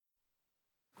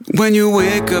When you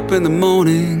wake up in the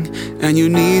morning and you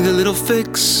need a little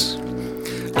fix,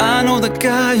 I know the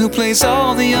guy who plays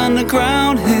all the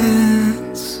underground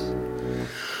hits.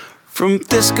 From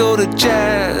disco to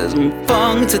jazz, and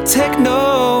funk to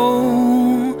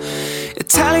techno,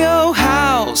 Italio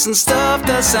house and stuff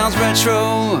that sounds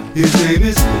retro. His name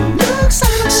is Luke,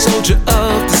 soldier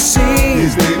of the sea.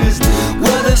 His name is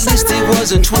well, at least he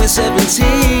was in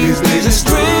 2017. His name He's a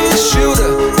straight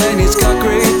shooter and he's got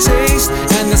great taste,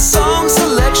 and the song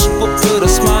selection will put a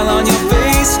smile on your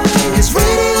face. His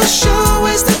radio show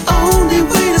is the only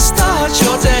way to start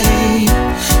your day,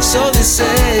 so they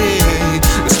say.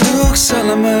 It's Luke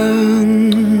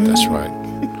Solomon. That's right,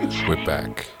 we're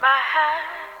back.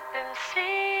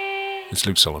 It's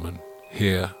Luke Solomon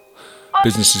here,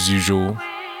 business as usual,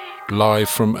 live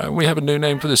from, we have a new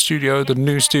name for the studio. The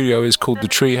new studio is called the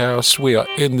Treehouse. We are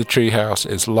in the Treehouse.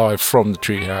 It's live from the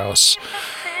Treehouse.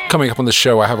 Coming up on the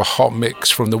show, I have a hot mix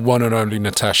from the one and only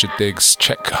Natasha Diggs.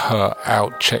 Check her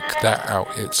out, check that out,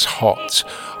 it's hot.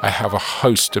 I have a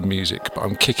host of music, but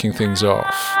I'm kicking things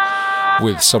off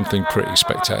with something pretty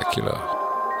spectacular.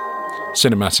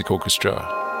 Cinematic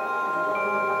Orchestra.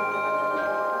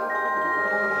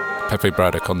 Pepe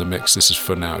Braddock on the mix. This is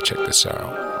For Now. Check this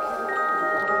out.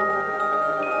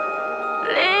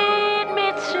 Lead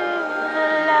me to the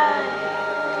light.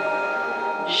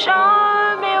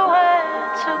 Show me where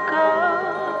to go.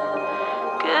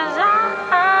 'Cause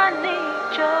I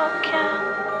need your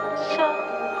counsel.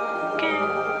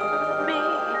 Give me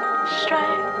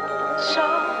strength so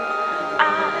I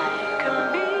can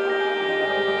be.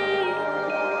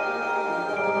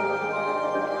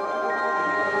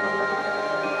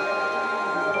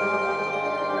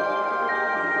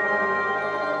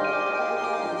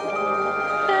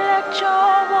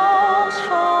 Your walls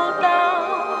fall down.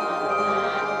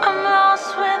 I'm lost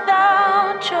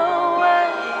without your way.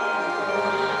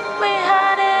 We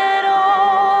had it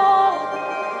all.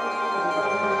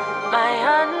 My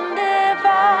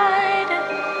undivided.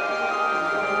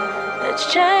 Let's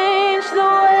change the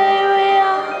way we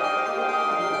are.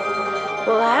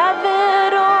 We'll have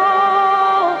it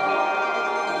all,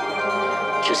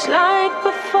 just like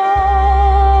before.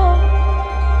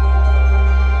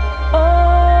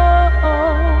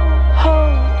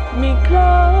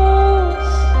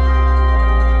 Close.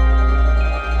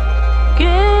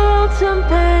 Guilt and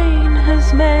pain has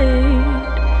made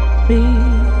me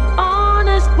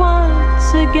honest once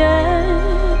again.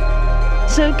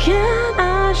 So can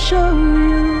I show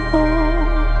you all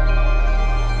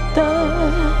the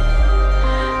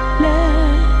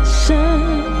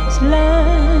lessons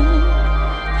learned?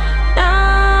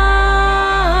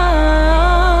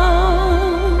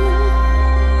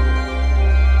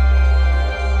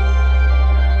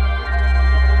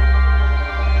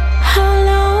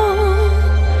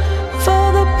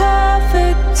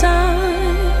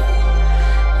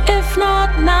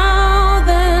 Now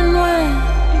then when?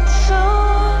 It's so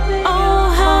big. Oh,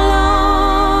 how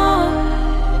long?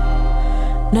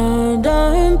 No,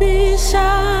 don't be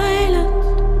silent.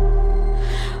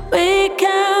 We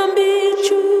can be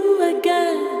true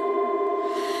again.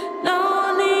 No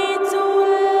need to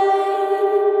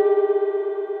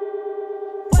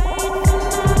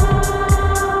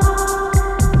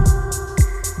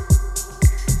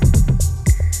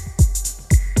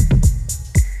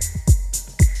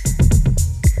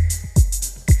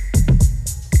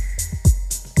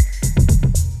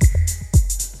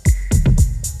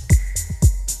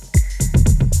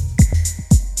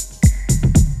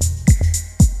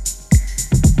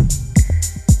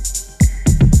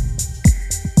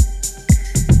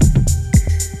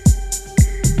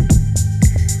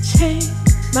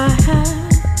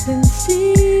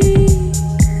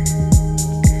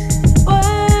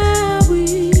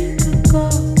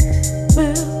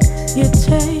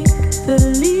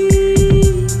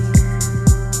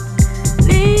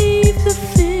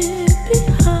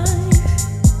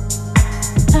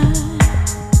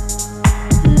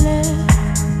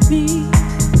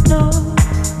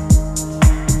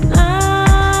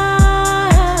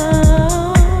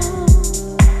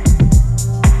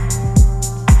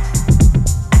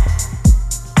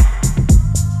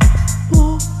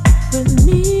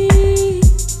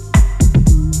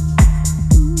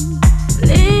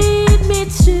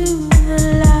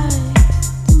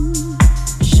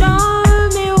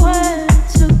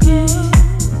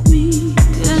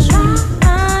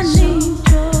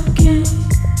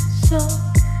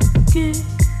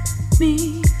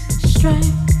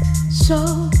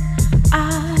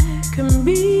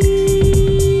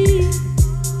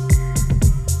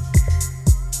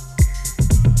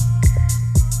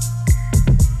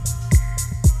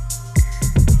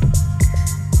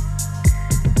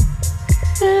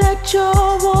let your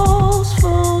walls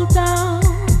fall down.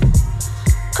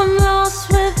 I'm lost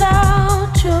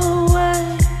without your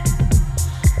way.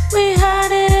 We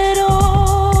had it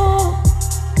all,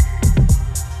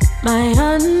 my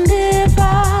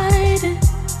undivided.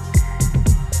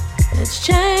 Let's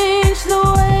change the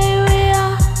way we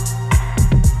are.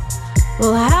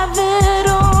 We'll have it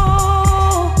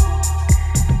all,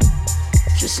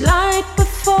 just like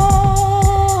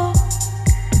before.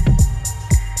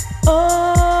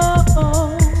 Oh,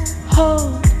 oh,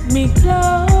 hold me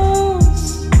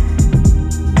close.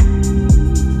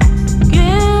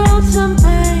 Guilt and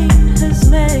pain has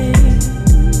made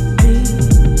me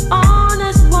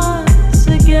honest once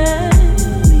again.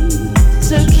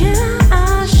 So can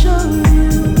I show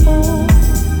you all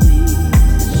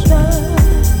these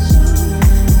lessons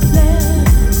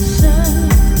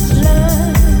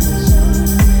learned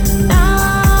now?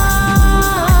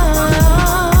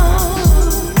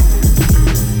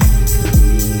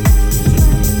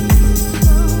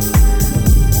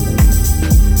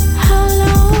 How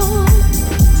long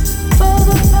for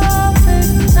the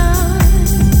perfect time?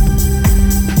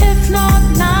 If not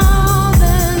now,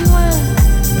 then when?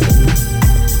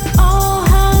 Oh,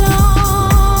 how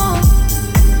long?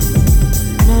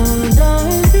 No,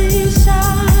 don't be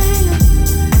silent.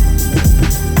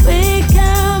 We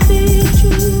can be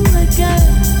true again.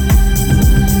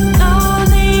 No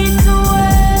need to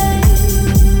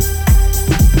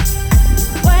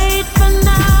wait for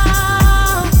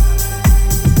now.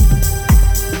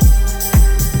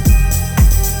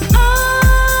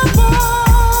 Our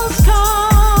walls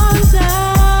come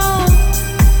down,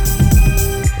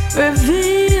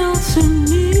 reveal to me.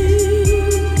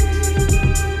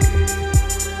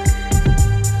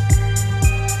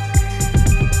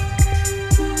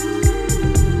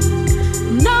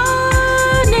 No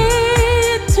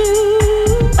need to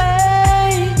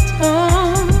wait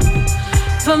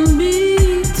for me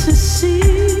to see.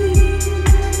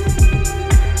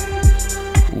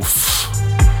 Oof.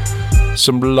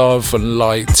 Some love and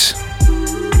light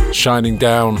shining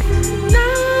down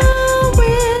Now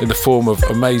we're in the form of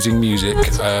amazing music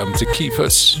to keep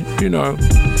us,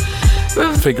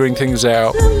 figuring things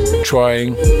out,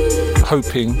 trying,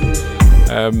 hoping.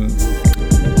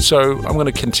 So I'm going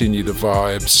to continue the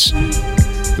vibes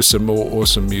with some more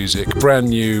awesome music. Brand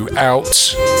new,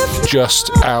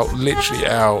 just out, literally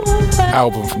out,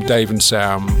 album from Dave and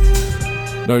Sam,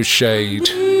 No Shade,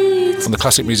 on the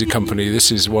Classic Music Company.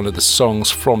 This is one of the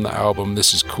songs from the album.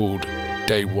 This is called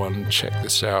Day One. Check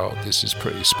this out. This is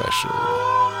pretty special.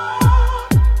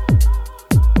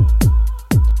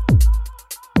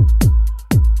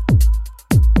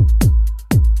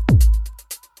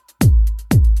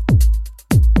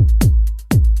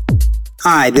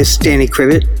 Hi, this is Danny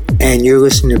Crivet, and you're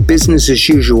listening to Business as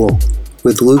Usual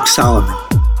with Luke Solomon.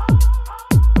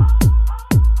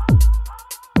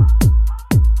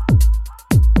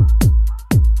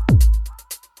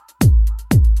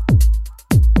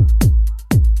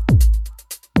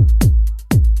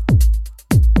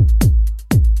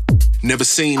 Never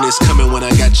seen this coming when I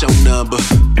got your number.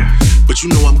 But you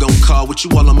know I'm gon' call with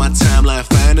you all on my timeline,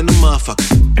 finding a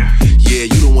motherfucker. Yeah,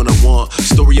 you the one I want.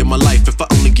 Story of my life if I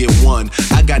only get one.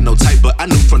 I got no type, but I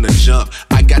knew from the jump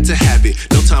I got to have it.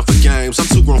 No time for games, I'm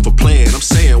too grown for playing. I'm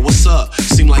saying, what's up?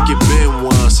 Seem like it been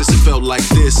one since it felt like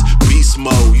this. Beast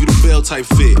mode, you the bell type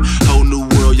fit. Whole new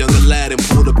world, young Aladdin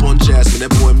pulled up on Jasmine.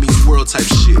 That boy meets world type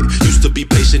shit. Used to be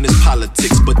patient as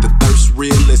politics, but the thirst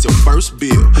real as your first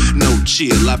bill. No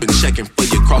chill, I've been checking for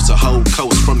you across the whole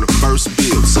coast from the first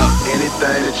bill. So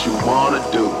anything that you wanna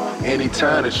do,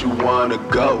 anytime that you wanna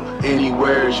go,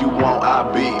 anywhere as you want I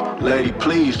be. Lady,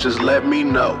 please just let me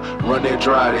know. Run that,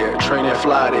 dry there, train that,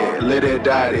 fly there, let that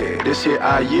die there. This here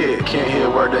can't hear a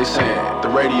word they saying. The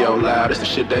radio loud, it's the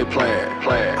shit they playing.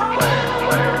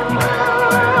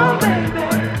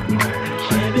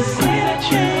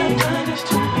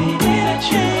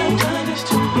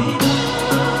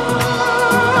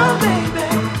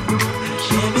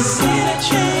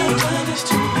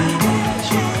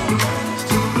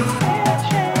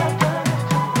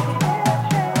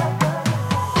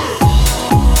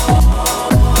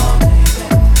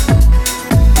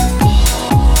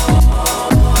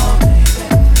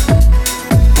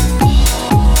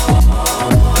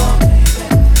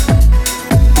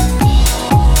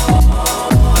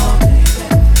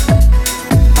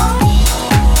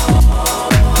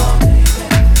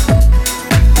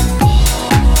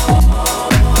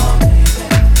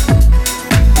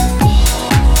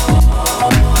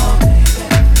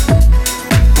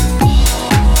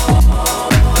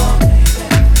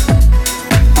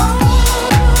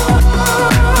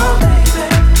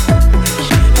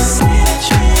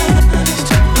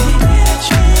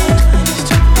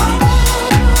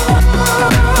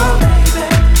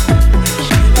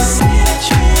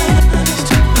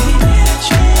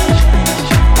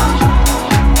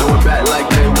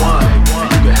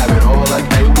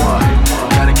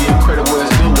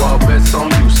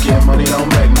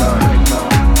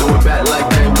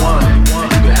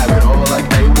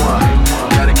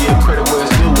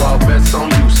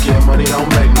 don't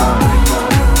make none.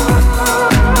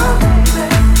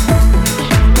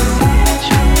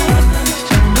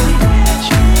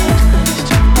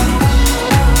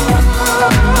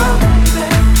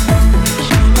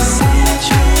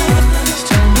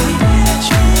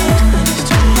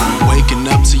 Waking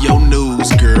up to your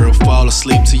news, girl, fall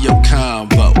asleep to your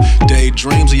convo.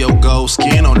 Daydreams of your gold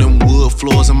skin on them wood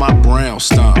floors of my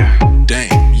brownstone.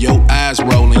 Damn, your eyes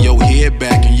rolling, your head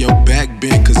back and your back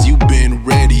bent, cause you been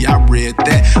ready, I read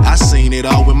that. I seen it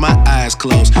all with my eyes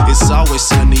closed. It's always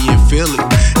sunny in Philly,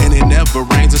 and it never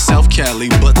rains in South Cali.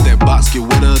 But that box get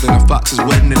wetter than a fox's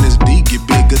wedding, and this D get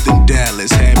bigger than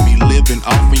Dallas. Had me living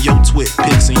off in your twit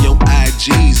pics and your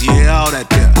IGs, yeah, all that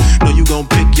there. Know you gon'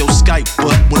 pick your Skype,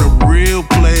 but when a real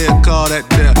player call that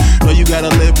there. Know you gotta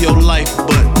live your life,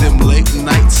 but them late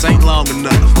nights ain't long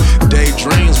enough.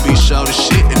 Daydreams be short as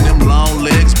shit, and them long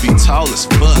legs be tall as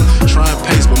fuck. Try and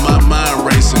pace, but my mind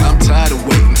racing. I'm tired of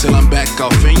waiting till I'm back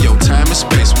off in your time and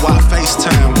space. Why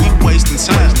FaceTime? We wasting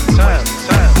time.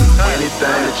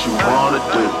 Anything that you wanna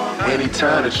do,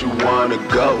 anytime that you wanna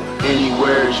go,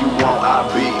 anywhere as you want, I'll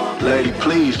be. Lady,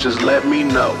 please just let me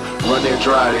know. Run there,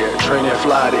 dry there, train there,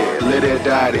 fly there, live there,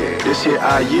 die there. This here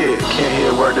I yeah, can't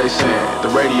hear what they saying. The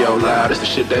radio loud, it's the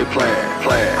shit they playing.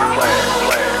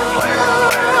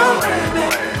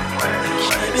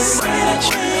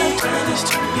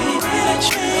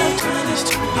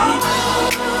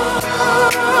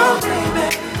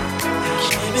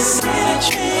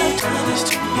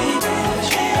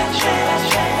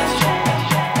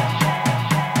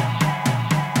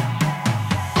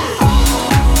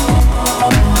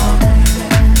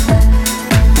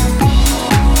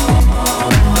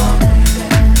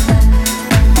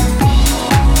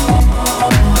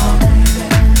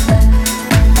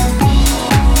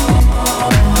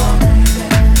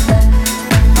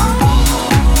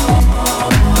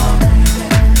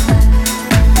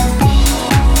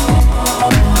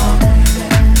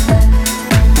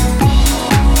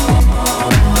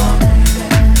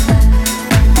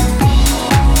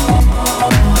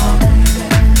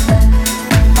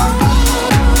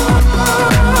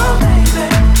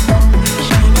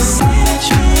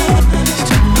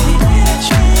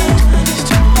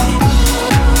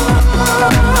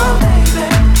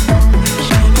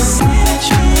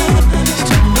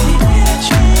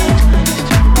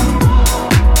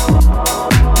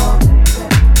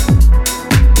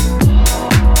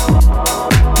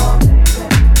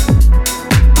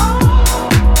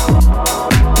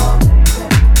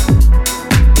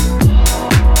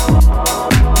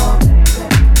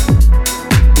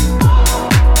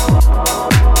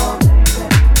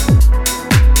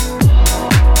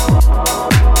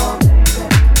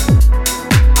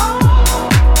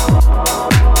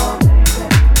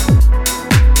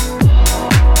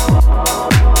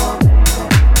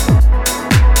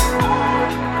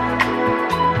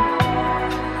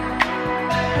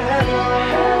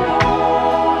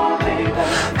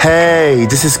 Hey,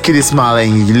 this is Kitty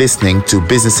Smiling and you're listening to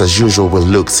Business as Usual with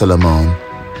Luke Solomon.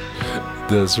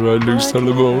 That's right, Luke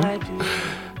Solomon.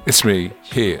 It's me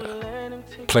here,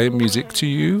 playing music to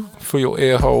you for your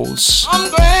ear holes.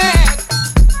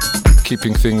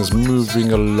 Keeping things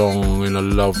moving along in a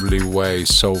lovely way.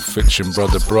 Soul Fiction,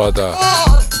 brother.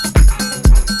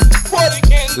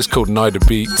 This is called Neither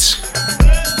Beat.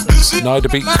 Neither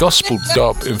Beat Gospel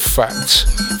Dub, in fact.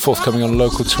 Forthcoming on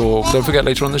Local Talk. Don't forget,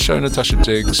 later on the show, Natasha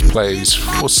Diggs plays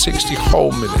for 60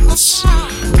 whole minutes.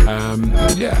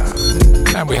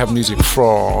 And we have music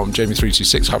from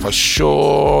Jamie326, Hifi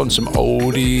Sean, some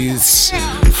oldies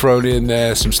thrown in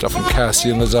there, some stuff from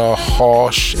Kassian, Lazare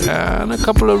Hoche, and a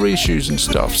couple of reshoots and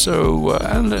stuff. So,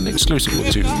 and an exclusive or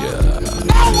two, yeah.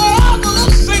 Come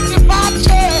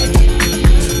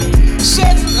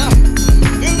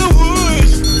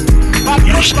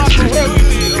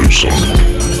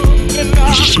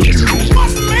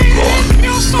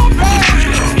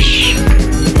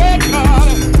on,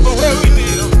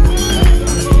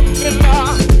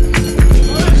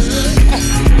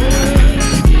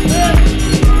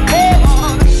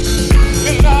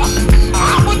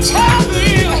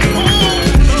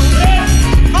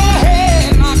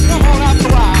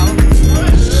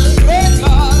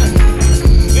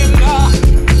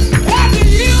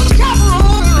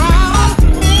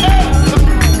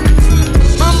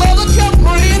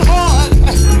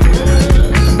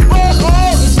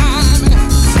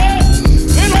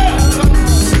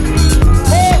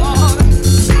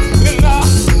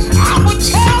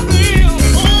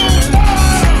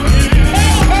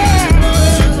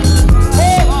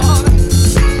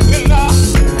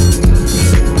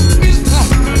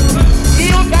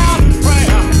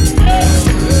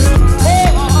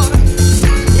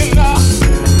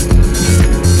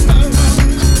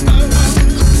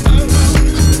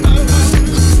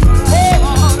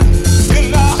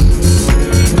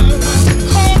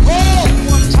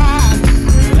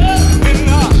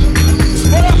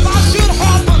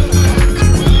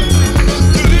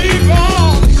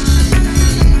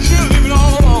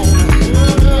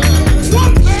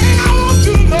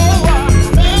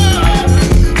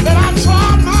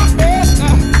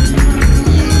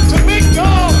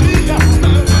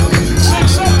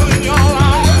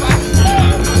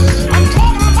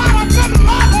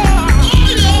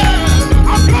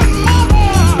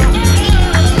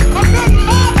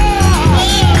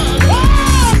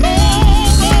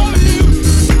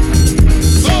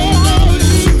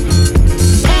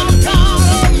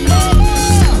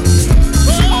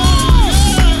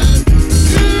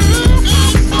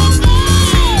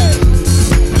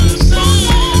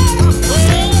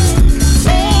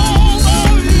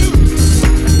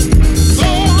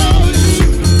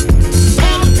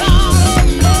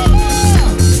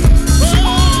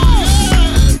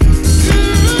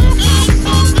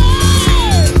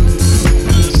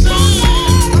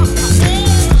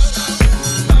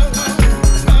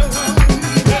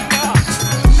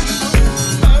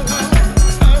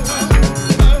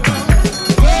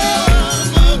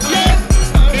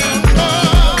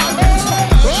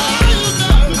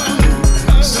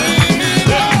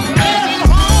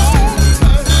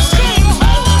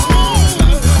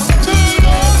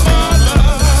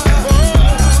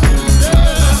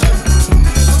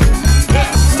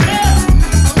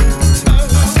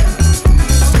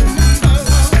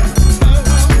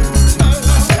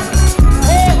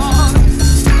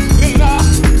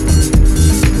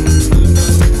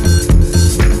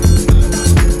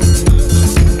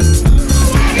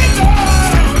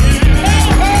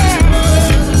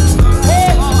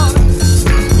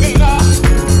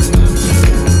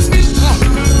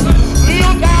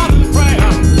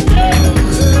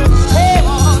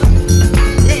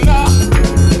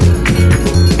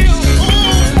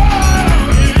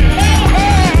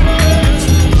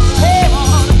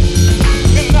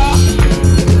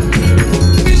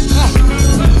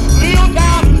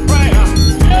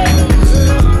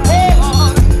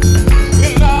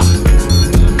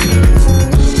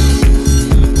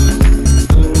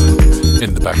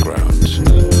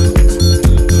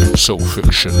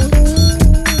 Fiction.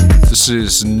 This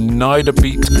is Nida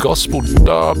Beat Gospel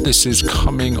Dub. This is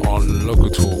coming on Local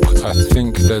Talk. I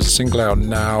think there's a single out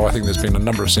now. I think there's been a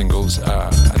number of singles,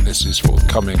 and this is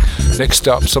forthcoming. Next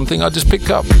up, something I just picked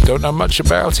up. Don't know much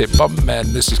about it.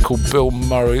 Bumpmen. This is called Bill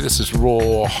Murray. This is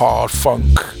raw, hard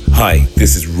funk. Hi,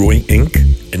 this is Roy Inc.,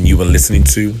 and you are listening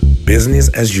to Business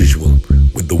as Usual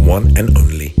with the one and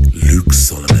only Luke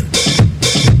Solomon.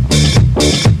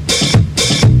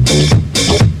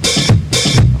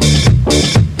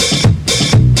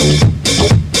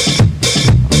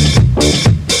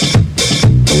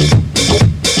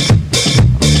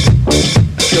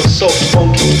 So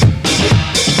funky.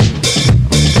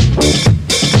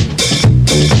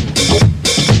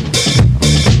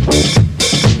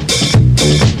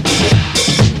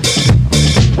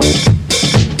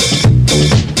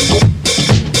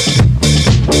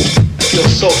 I feel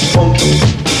so funky.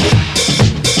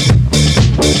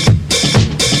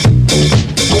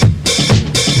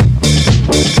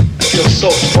 I feel so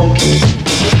funky.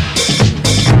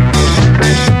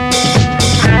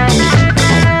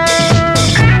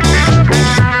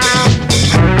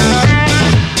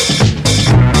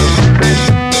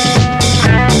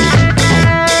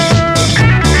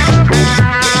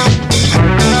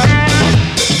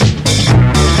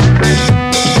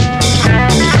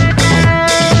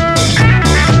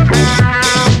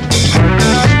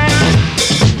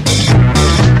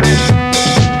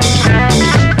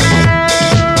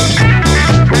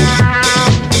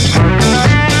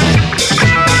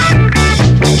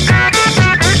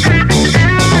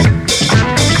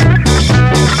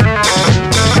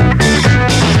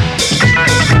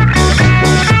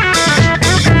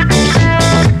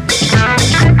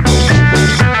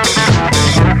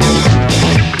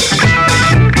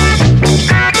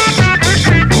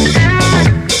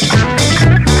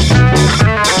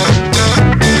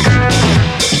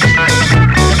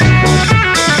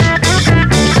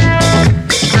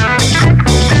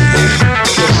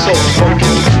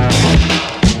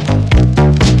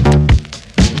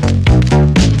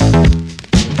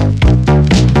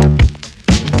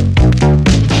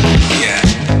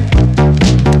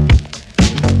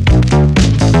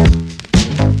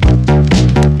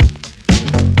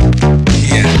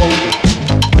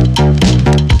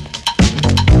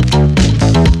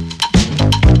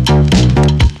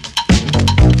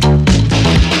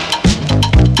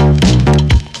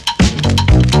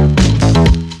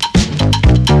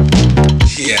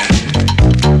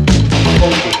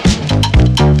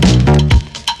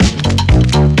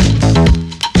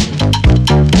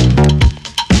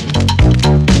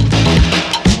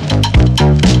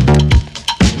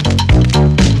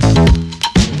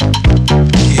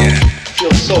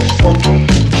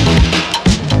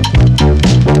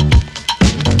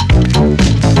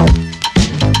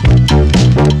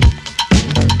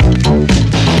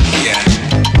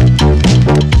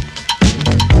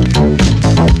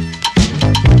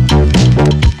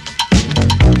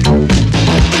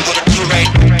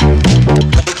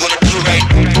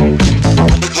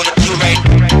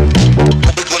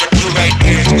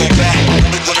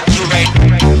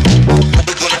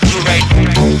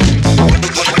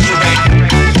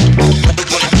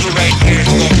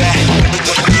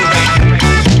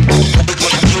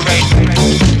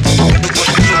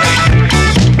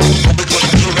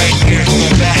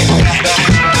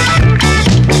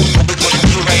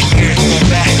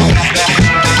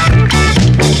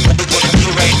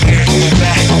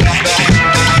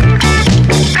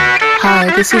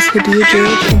 This is Hadia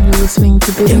George, and you're listening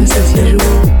to Business as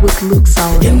Usual with Luke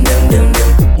Solomon.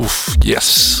 Oof,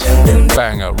 yes.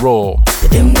 Banger, raw.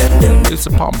 It's a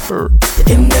pumper.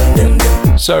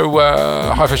 So,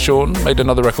 Hifi Sean made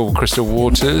another record with Crystal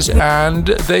Waters, and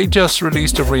they just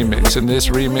released a remix, and this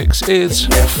remix is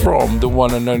from the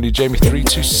one and only Jamie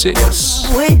 326.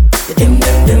 Somebody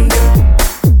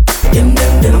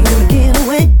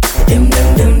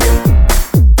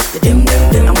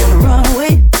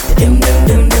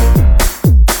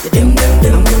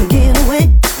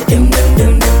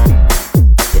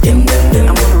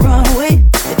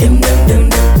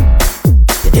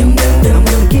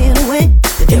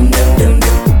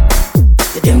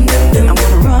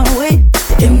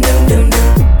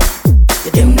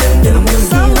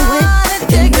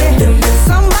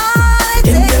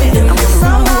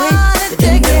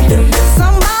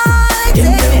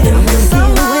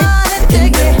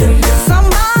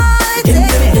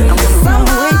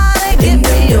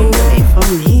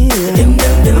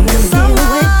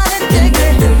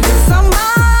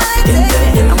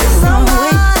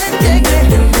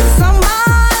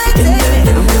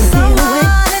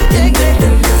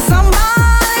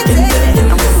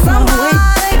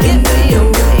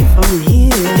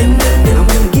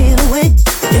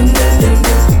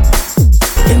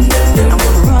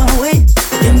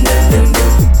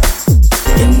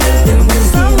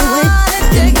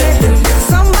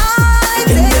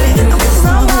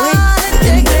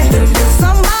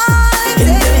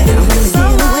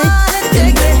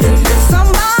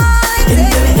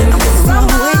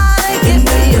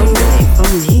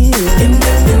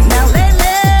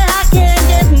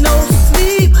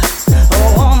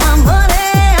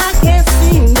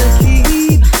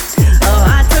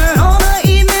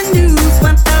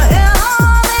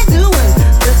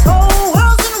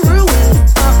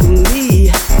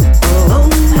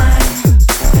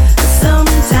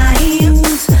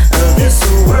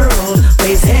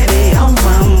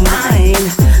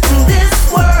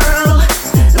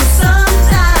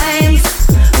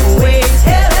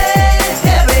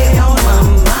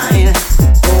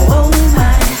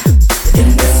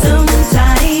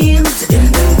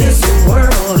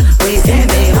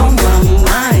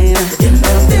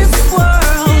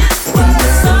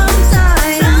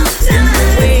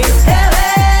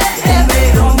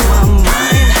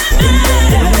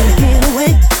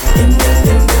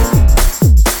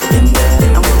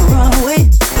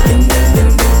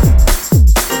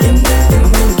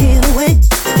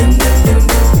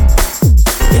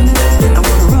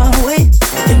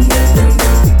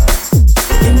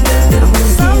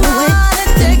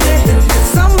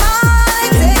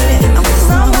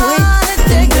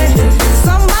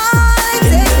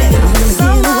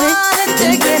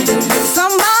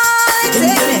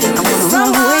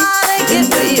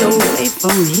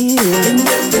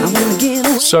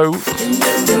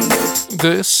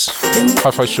this,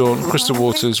 Hifi Sean, Crystal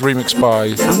Waters, remixed by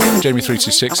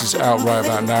Jamie326, is out right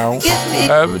about now.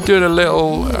 Doing a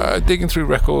little digging through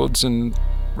records and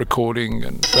recording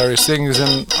and various things,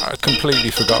 and I completely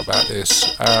forgot about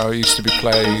this. It used to be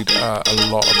played a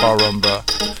lot of bar rumba.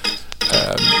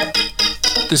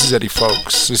 This is Eddie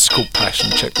Fowlkes. This is called Passion.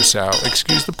 Check this out.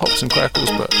 Excuse the pops and crackles,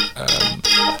 but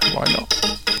why not?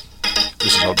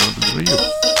 This is Odd Numbers Radio.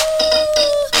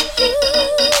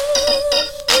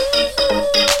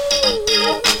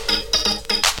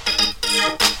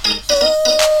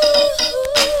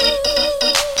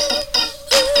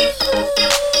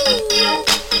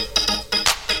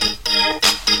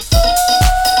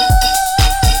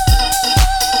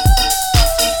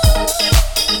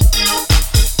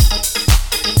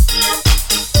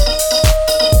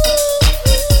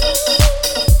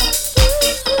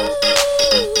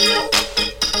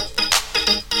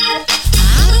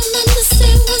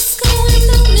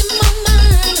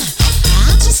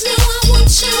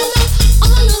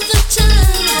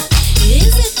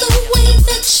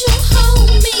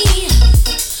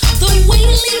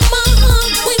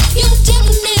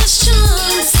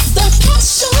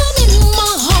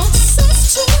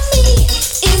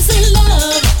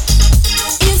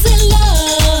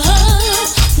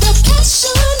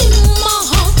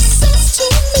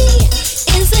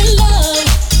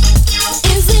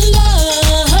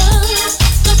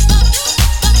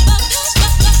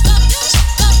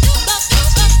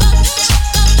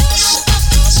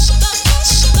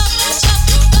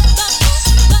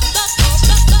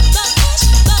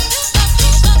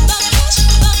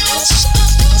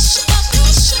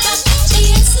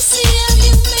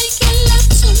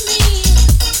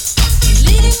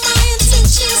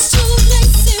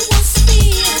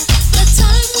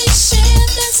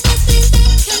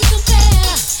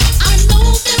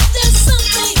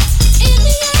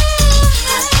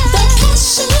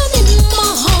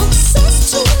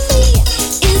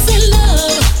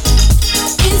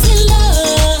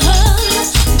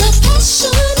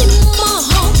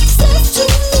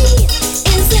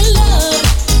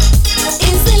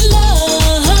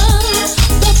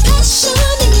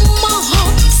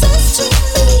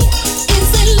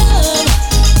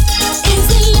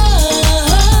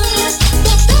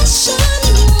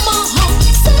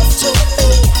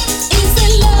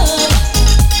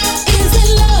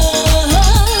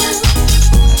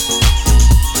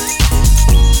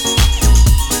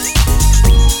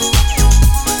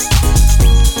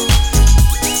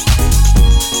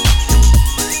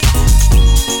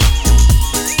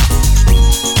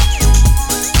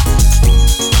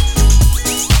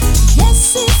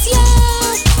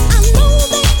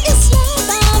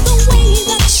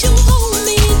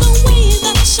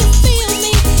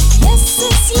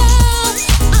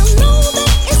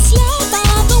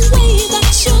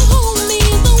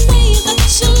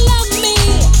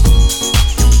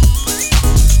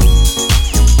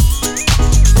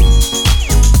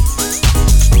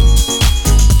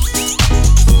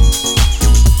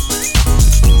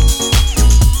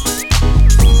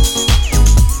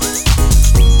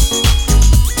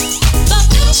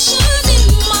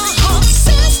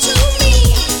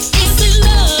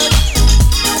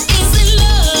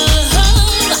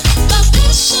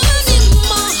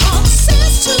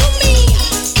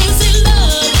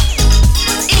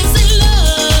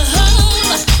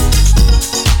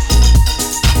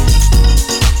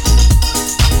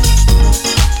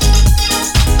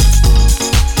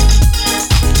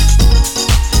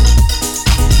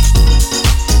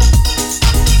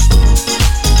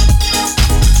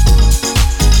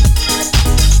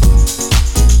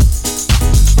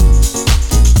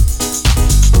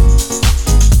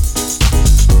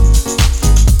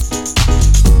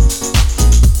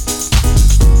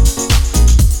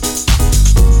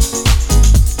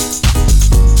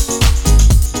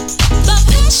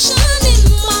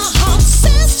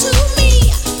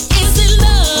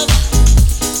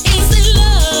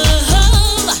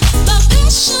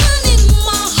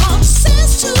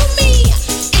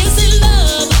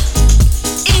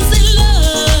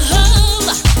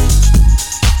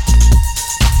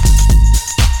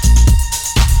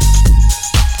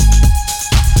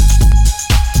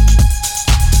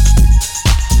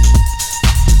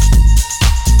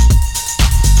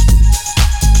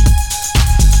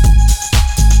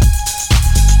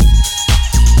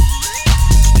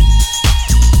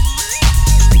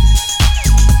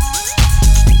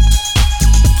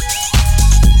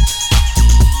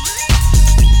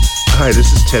 Hi,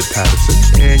 this is Ted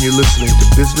Patterson, and you're listening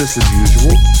to Business as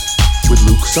Usual with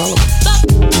Luke Solomon.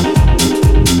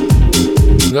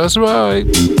 That's right.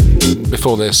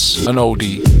 Before this, an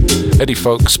oldie, Eddie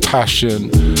Fowlkes,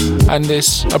 Passion, and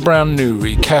this, a brand new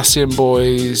Kassian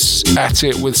boys at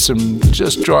it with some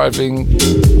just driving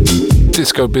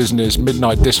disco business,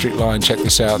 Midnight District line. Check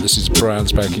this out, this is brand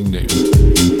spanking new.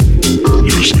 You're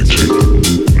listening to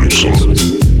Luke Solomon.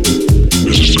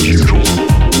 This is the usual,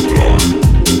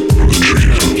 live from the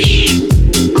Treehouse.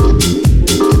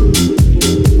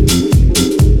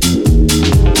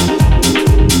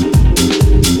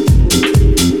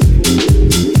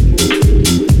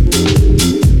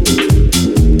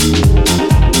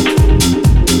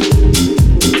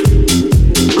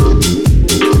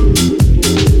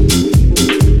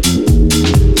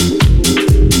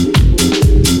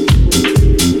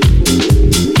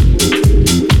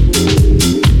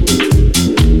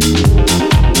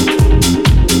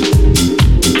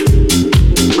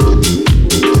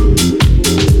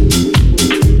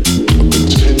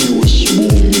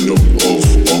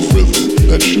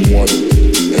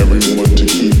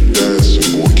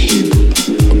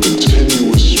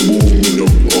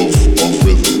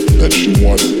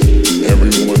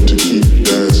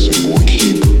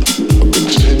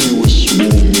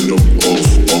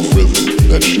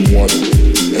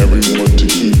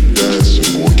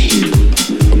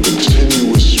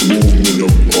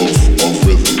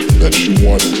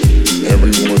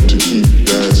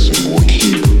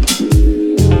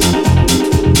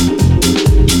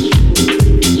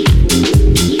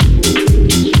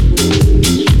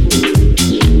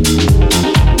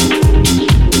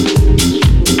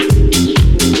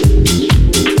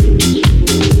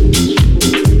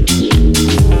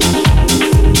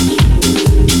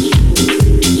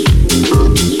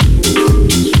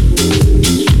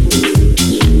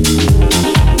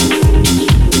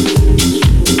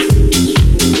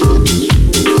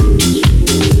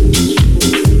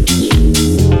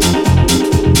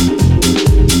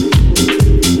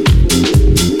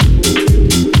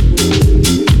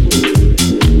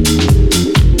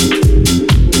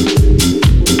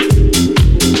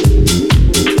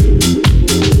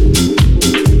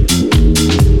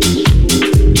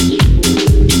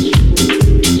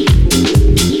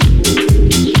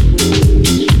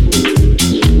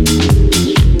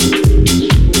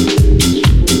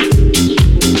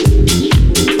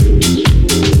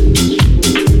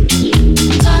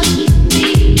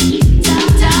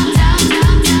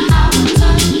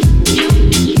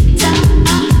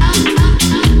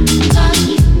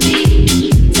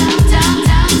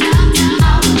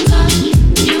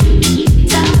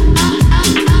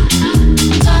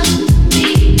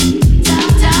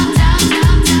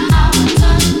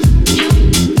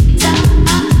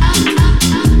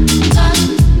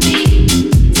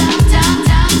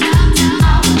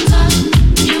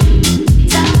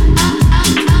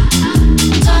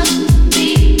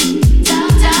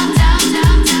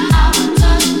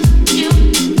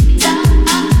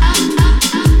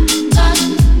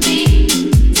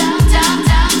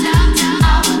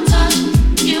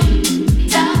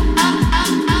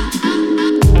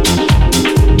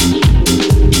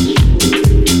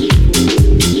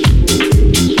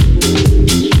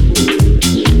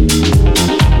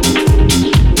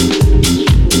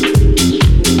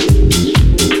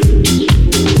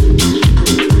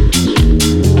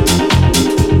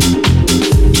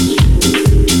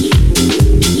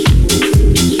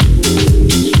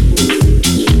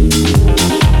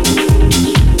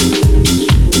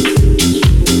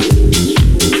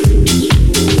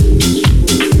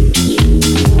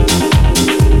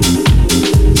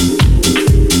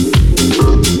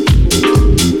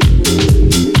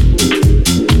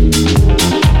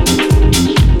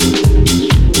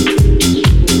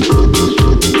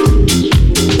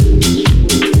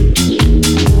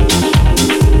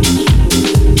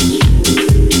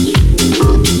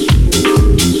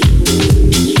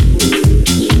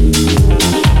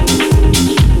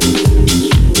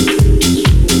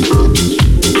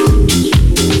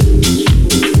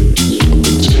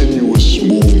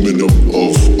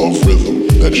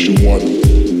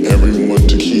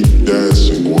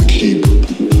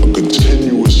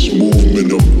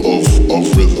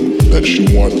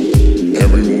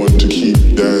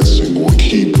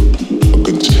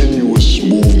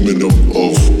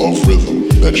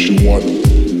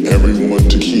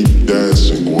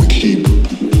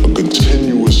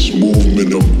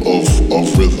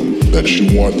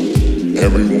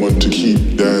 Everyone to keep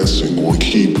dancing or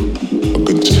keep a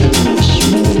continuous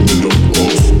movement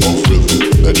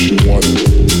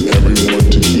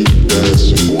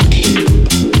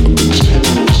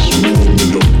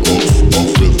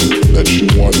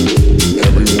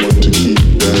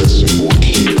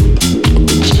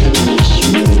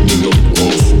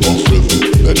of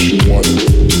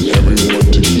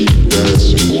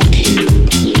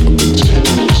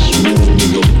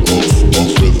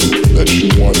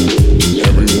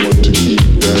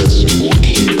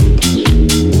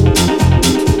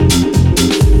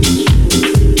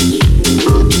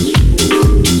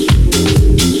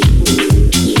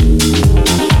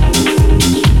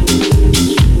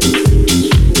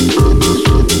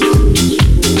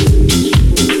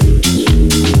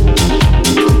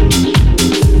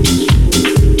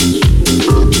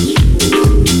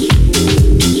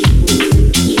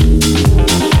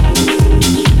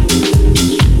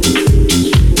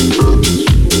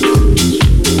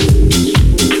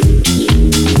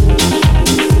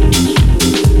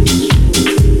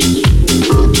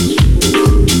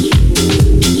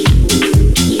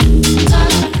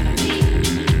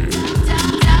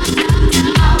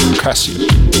Kassian.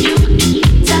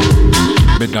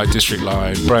 Midnight District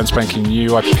Line, brand spanking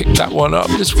new. I picked that one up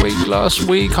last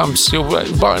week. I'm still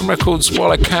buying records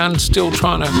while I can, still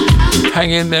trying to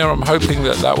hang in there. I'm hoping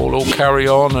that will all carry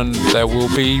on and there will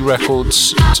be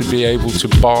records to be able to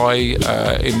buy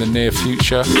in the near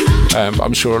future.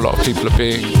 I'm sure a lot of people are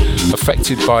being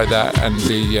affected by that and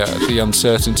the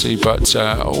uncertainty, but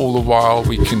all the while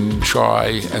we can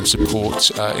try and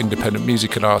support independent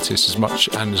music and artists as much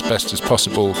and as best as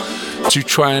possible to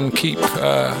try and keep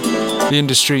the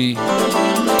industry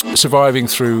surviving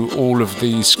through all of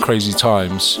these crazy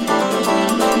times.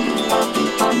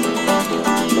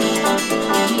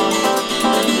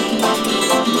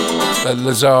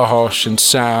 Lazare Hoche and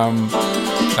Sam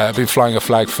have been flying a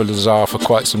flag for Lazare for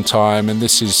quite some time, and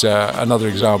this is another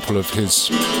example of his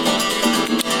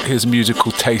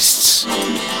musical tastes,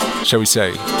 shall we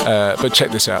say. But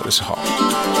check this out, this is hot.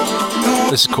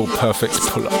 This is called Perfect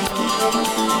Pull-Up.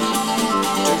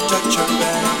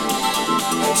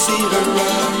 See her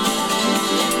run,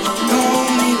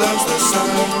 only loves the sun.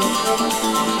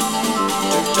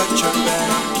 To touch her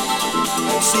back,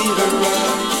 I see her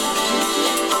run,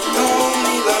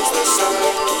 only loves the sun.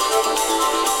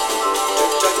 To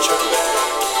touch her back,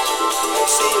 I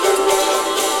see her run,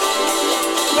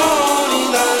 only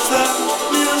loves the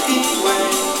Milky Way.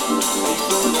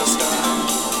 Before the sky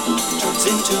turns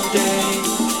into day,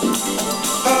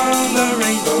 on the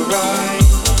rainbow ride.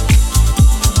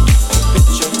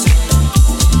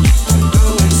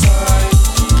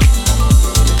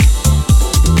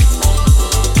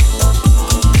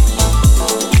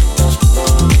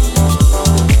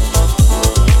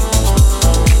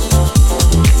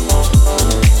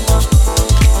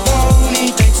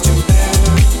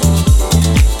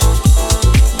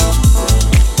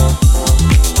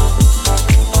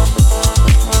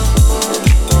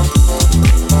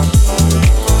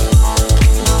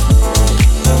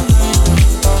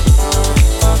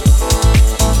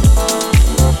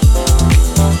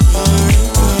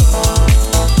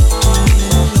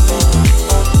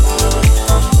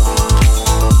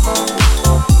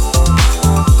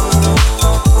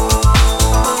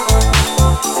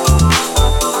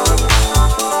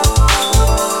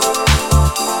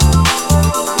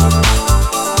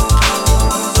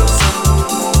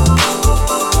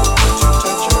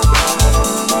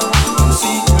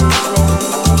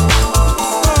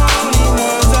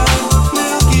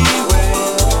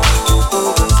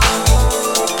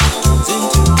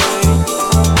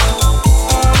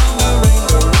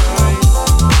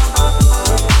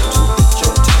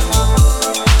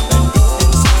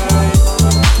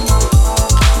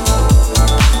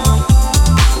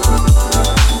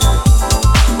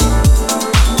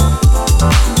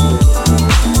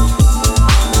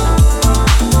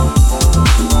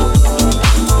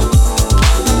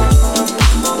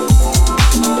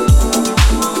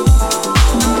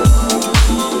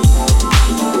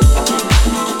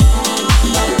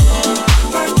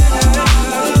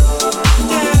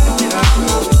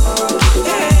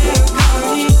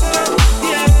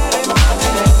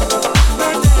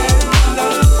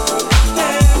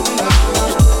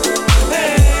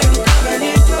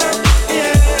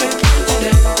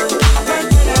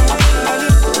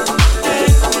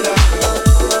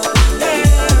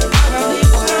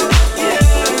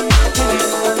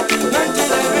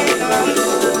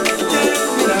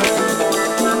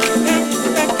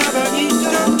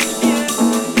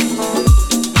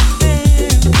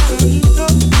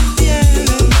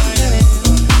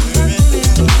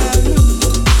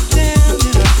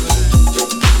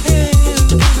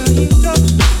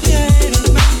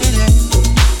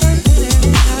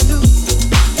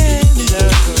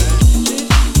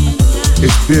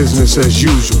 Business as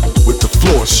usual with the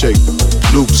floor shaker,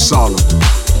 Luke Solomon.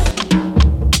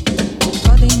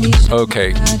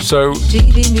 Okay, so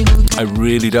I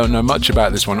really don't know much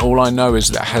about this one. All I know is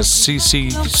that it has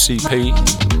CCCP,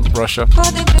 Russia,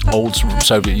 old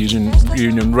Soviet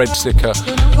Union, red sticker,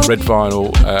 red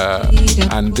vinyl,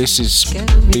 and this is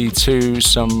B2,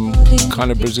 some kind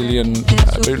of Brazilian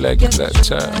bootleg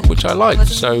that which I liked.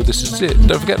 So this is it.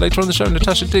 Don't forget, later on the show,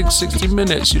 Natasha Diggs, 60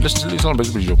 minutes. You listen to Luke Solomon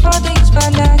Business Visual. Podem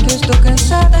espalhar que eu estou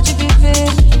cansada de viver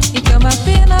e que é uma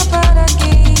pena para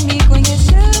quem me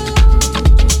conheceu.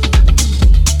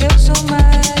 Eu sou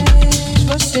mais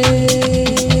você.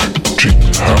 Dream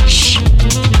house,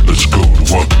 let's go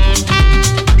to work.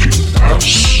 Dream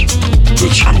house,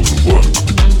 let's go to work.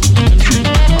 Dream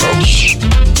house,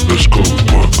 let's go to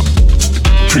work.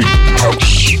 Dream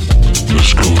house,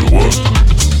 let's go to work.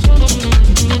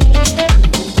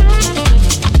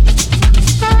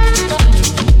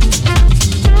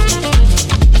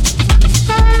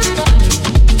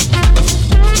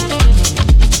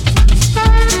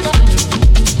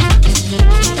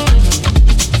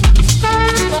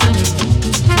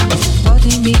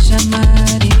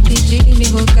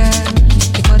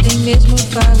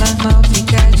 falar mal,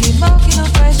 ficar de mal que não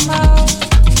faz mal.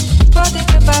 Podem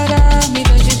preparar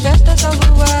milhões de festas ao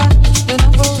luar. Eu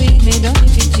não vou ir, melhor me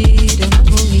pedir. Eu não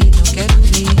vou ir, não quero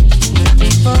ir.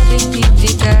 Também podem me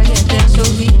brigar e até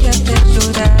sorrir e até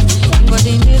chorar. E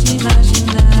podem mesmo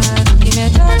imaginar o que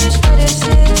melhor lhes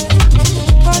parecer.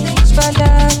 Podem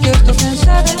espalhar que eu estou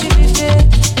cansada de viver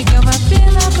e que é uma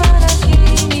pena para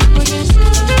quem me conhecer.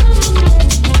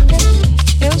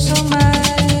 Eu sou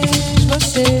mais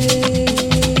você.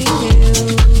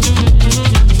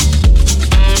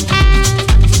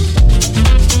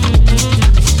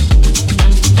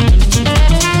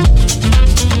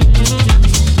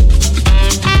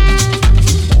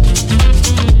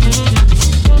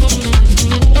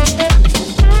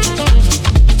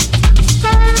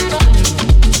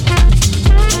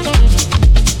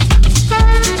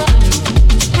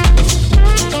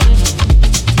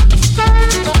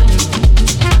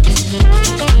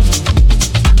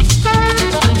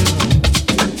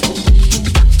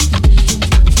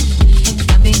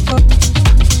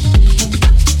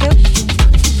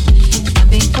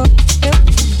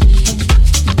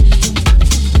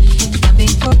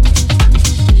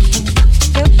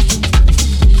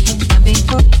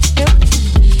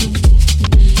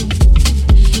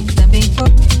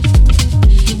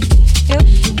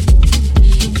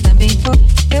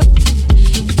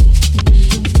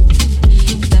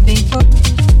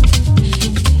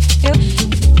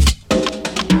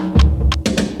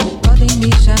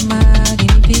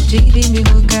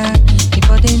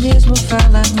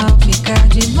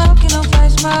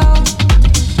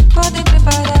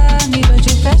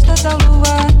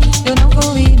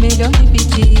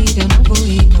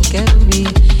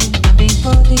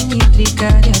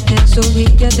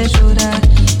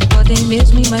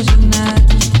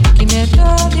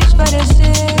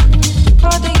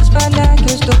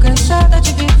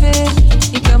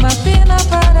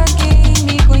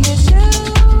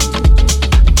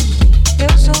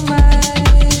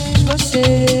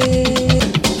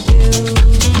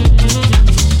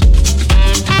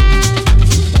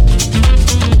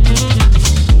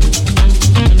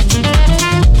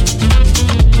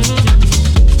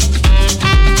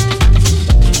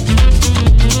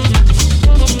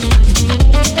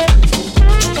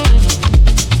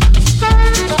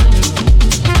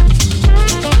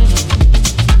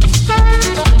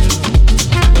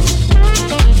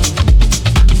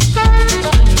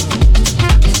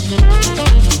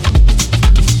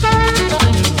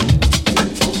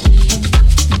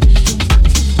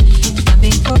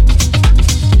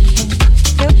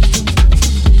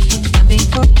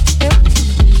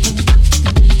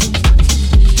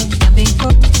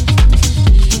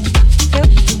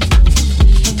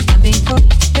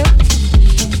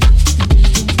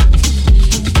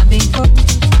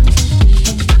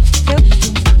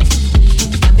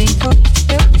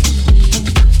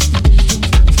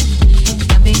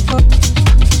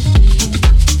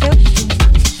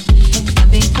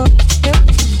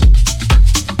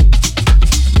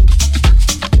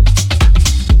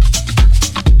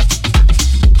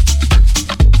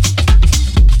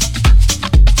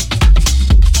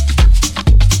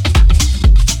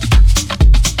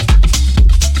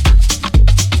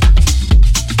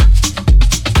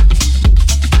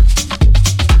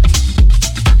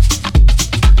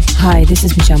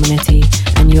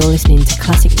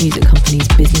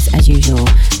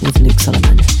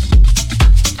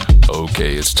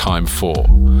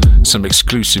 Some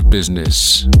exclusive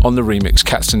business on the remix.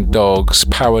 Catz and Dogz,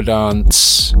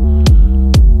 Powerdance.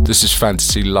 This is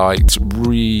Fantasy Light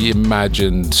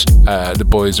reimagined. The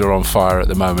boys are on fire at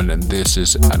the moment, and this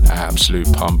is an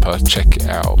absolute pumper. Check it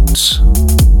out.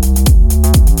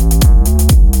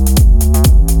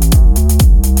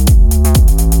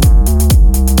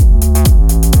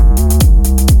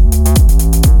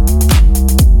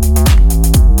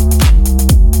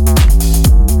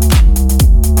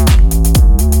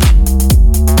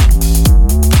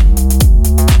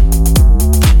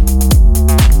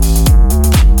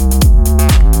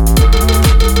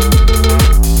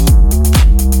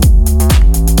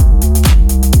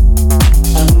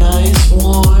 A nice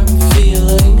warm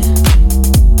feeling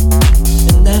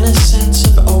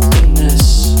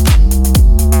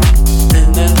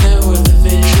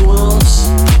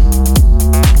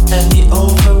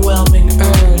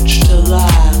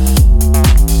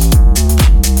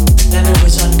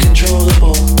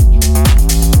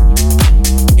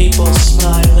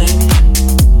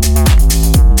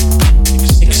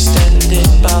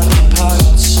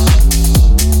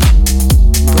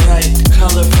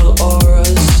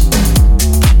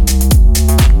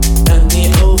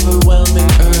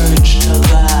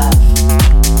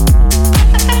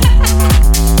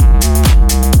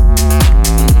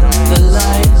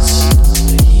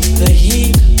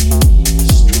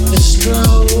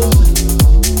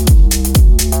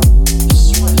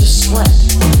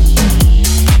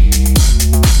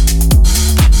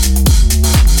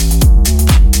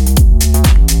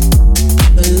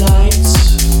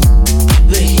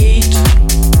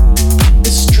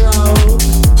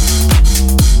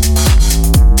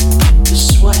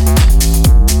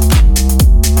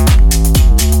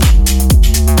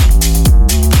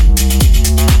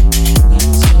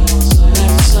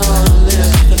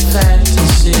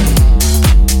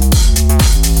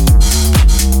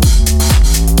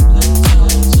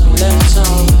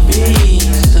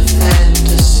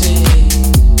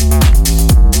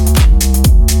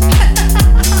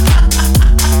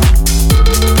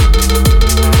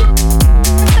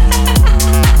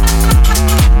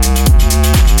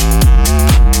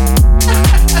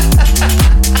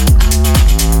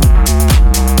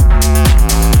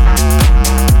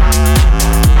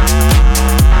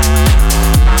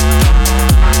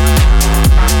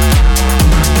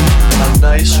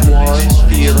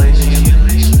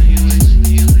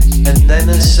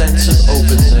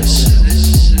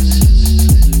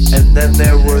And then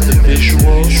there were the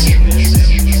visuals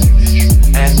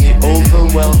and the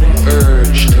overwhelming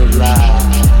urge to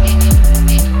laugh.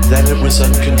 Then it was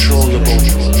uncontrollable.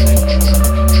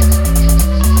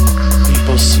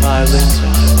 People smiling,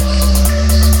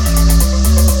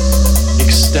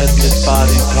 extended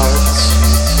body parts,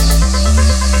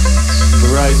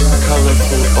 bright and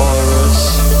colorful auras,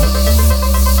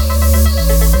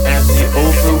 and the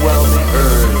overwhelming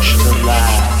urge to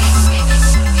laugh.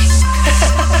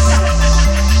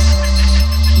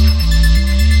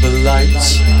 The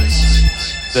lights,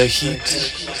 the heat,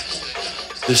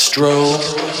 the strobe,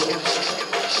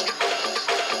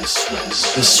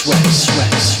 the sweat.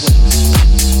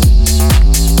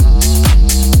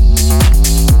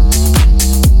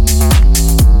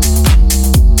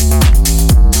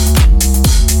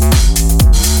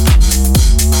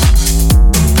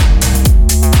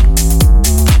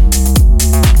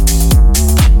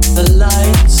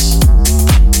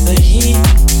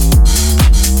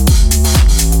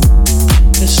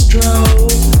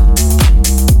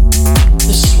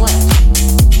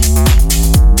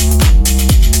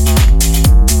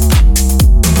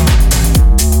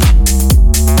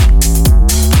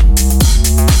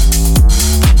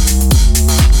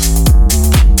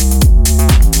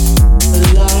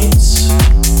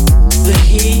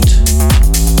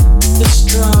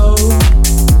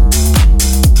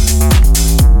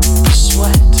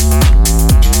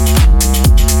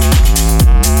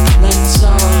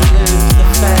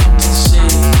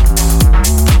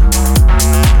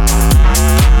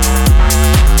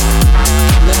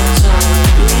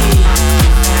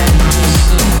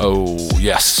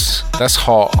 That's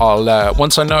hot. I'll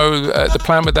once I know the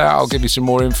plan with that, I'll give you some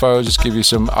more info, just give you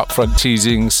some upfront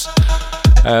teasings.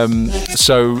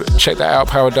 So check that out,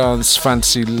 Powerdance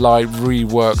Fantasy Light,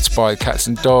 reworked by Catz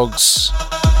and Dogz.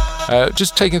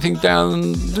 Just taking things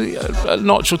down a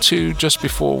notch or two just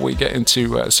before we get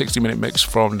into a 60-minute mix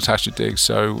from Natasha Diggs.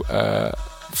 So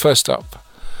first up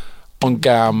on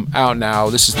GAMM, out now,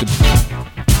 this is the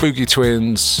Boogie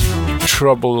Twins,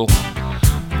 Trouble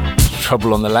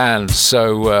on the Land.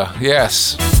 So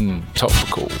yes,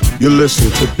 topical. You're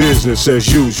listening to Business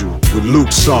as Usual with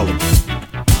Luke Solomon.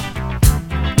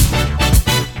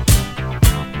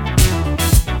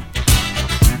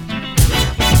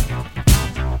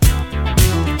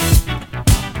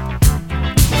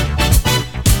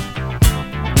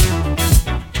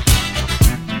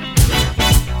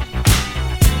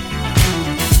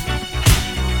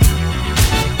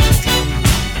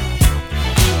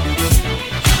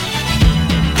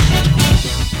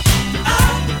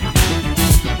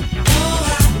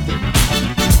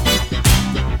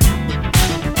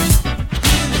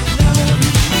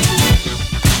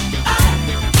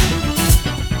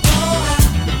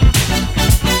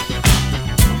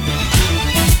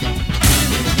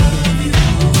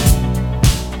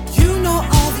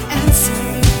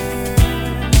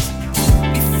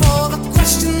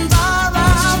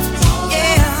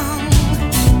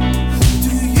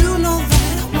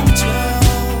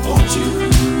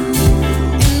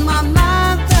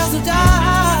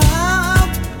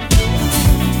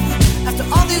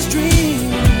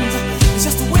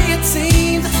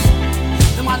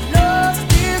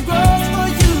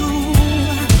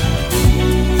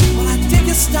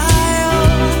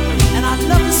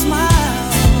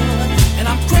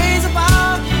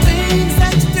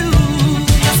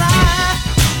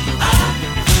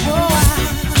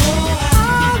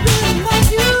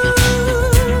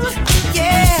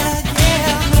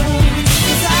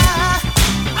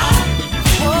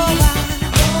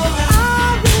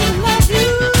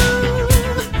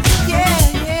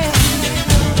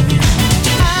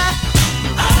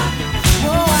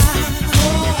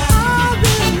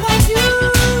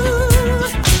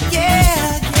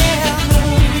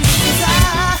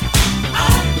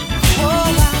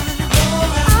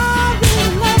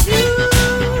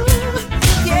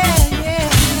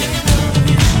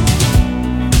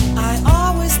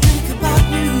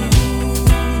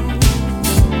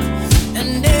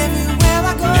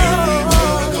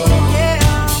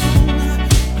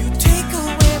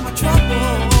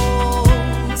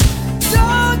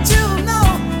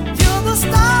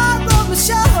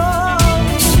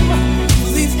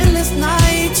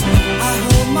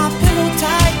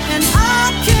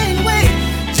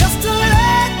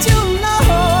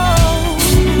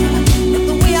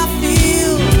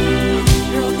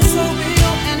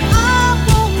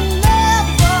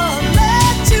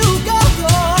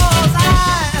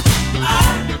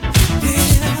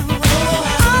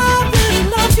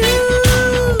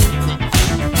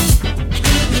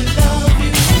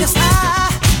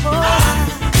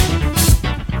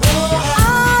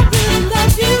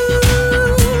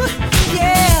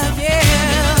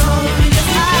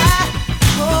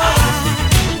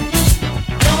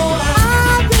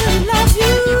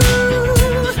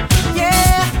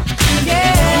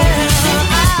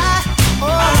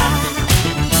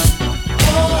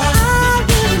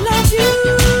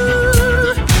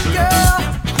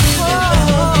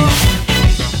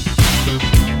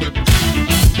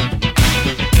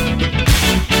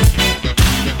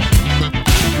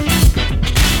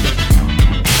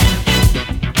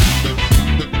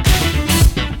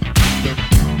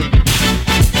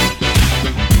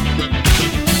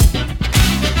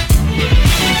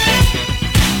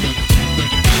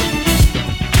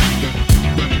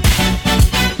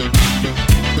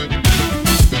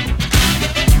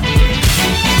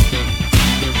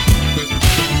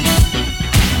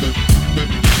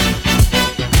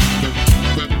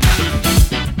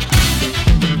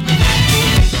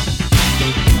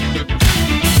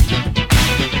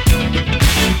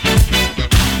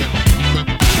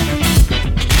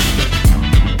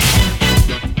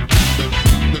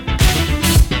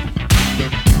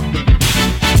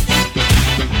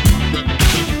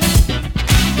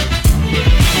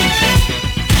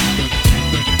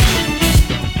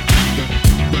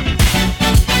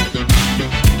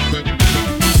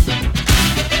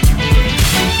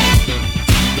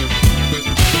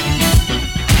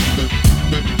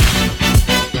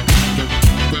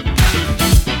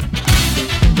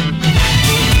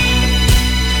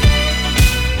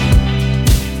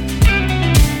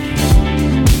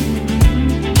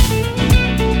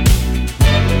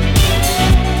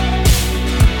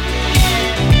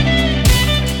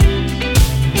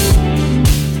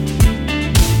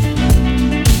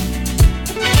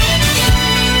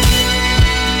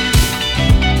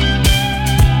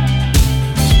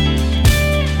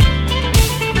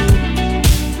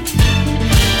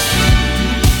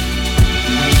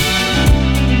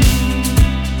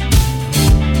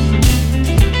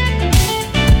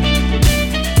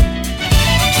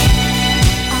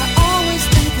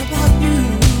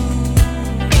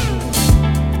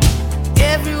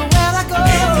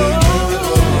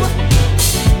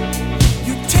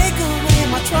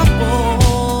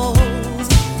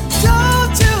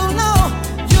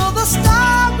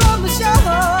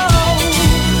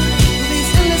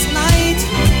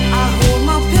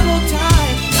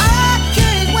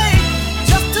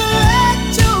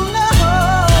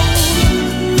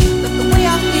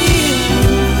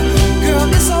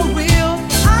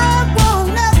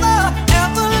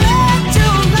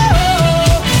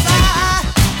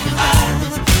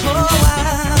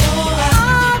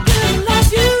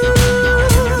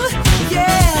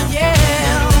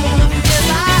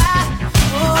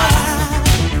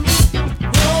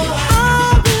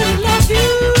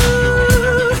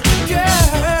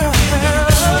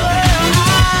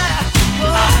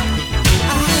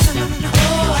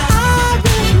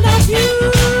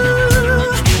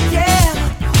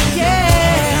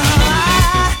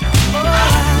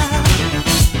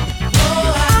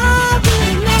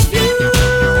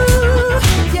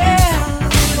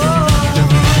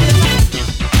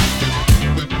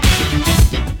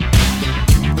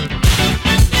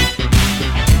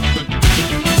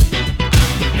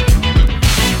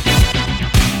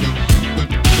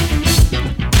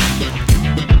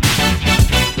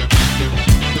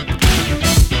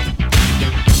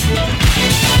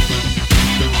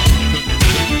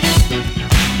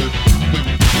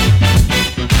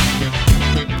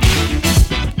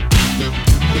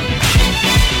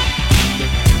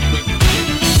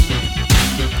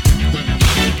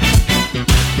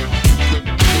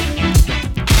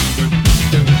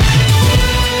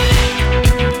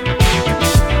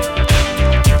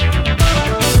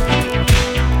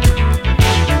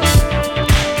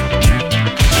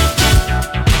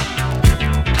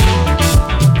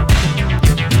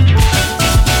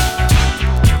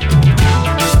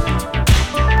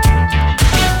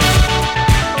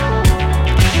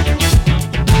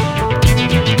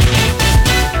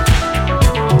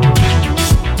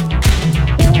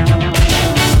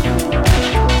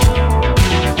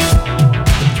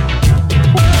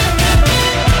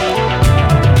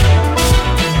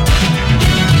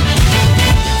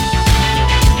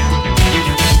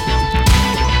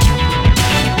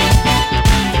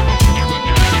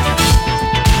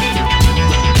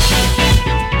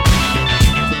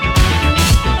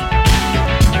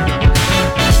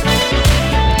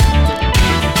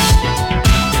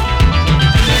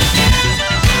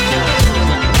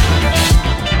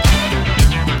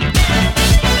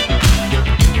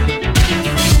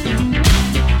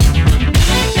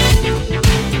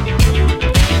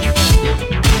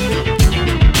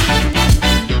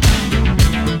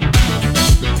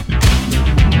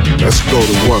 go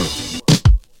to work.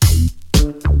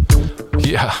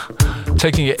 Yeah,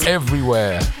 taking it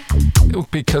everywhere,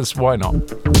 because why not?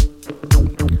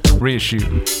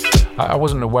 Reissue. I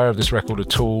wasn't aware of this record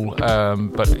at all,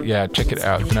 but yeah, check it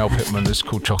out. Donell Pitman. This is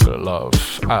called Chocolate Love.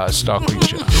 Star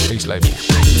Creature. Peace label.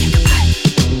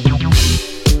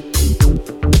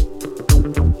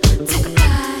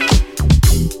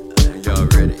 Y'all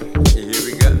ready? Here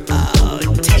we go. Oh,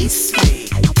 taste me.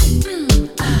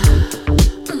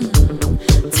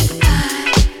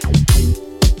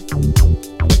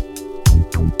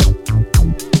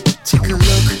 Take a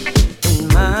look in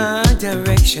my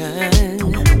direction.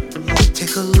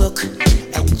 Take a look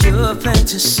at your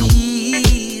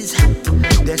fantasies.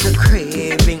 There's a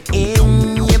craving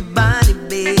in your body,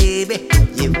 baby.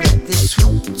 You've got this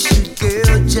sweet, sweet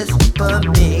girl just for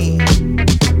me.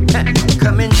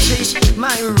 Come and taste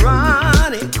my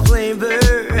erotic flavor.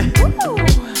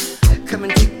 Come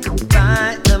and take a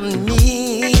bite of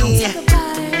me.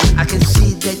 I can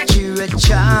see that you're a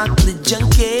chocolate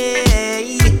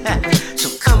junkie. So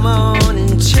come on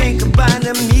and take a bite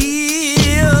of me.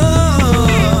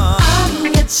 I'm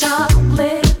your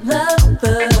chocolate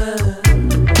lover.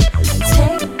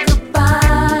 Take a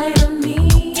bite of me.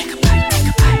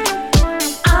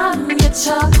 I'm your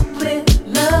chocolate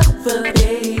lover,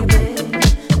 baby.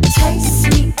 Taste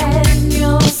me and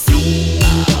you'll see.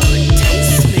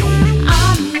 Taste me.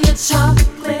 I'm your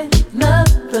chocolate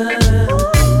lover.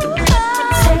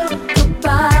 Take a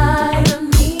bite of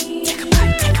me.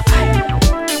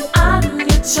 I'm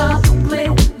your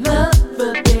chocolate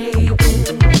lover, baby.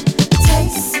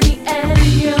 Taste me and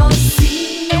you'll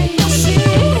see. And you'll see.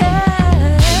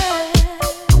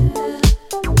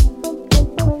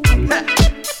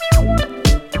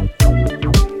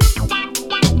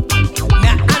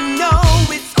 Now I know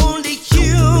it's only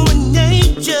human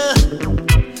nature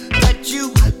that you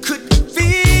could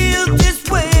feel this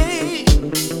way.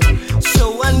 So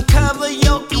uncover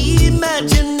your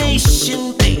imagination,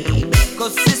 baby.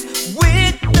 'Cause it's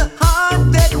with the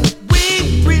heart that we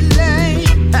relate.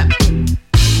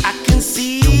 I can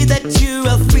see that you're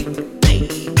a freak,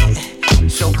 baby.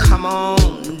 So come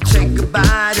on, take a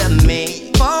bite of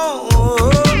me. Oh.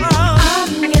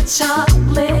 I'm your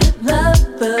chocolate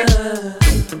lover.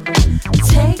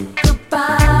 Take a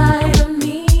bite of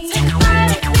me.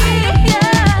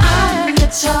 I'm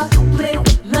your chocolate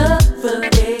lover,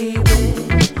 baby.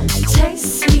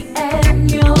 Taste me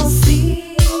and you'll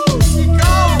see.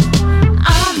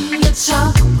 I'm your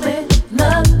chocolate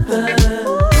lover.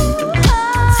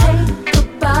 Take a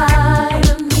bite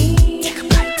of me.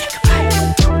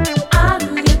 I'm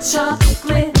your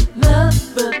chocolate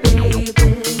lover,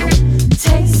 baby.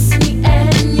 Taste me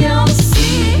and you'll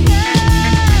see.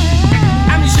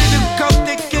 I'm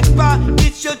sugar-coated goodbye,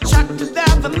 it's your chocolate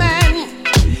lover, man.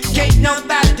 Can't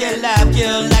nobody love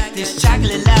you like this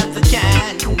chocolate lover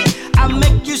can. I'll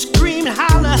make you scream and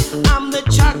holler, I'm the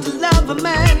chocolate lover,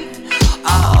 man.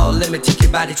 Oh, let me take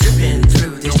your body tripping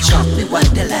through this chocolate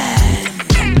wonderland.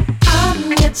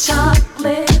 I'm your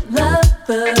chocolate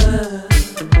lover.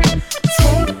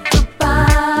 Take a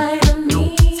bite of me.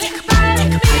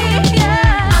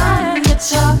 I'm your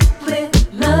chocolate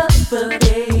lover,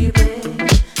 baby.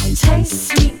 Taste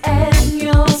me and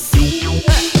you'll see.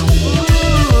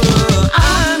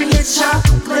 I'm your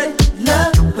chocolate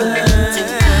lover.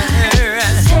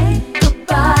 Take a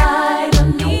bite of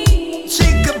me.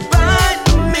 Take a bite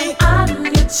of me. I'm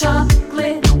your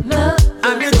chocolate lover.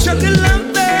 I'm your chocolate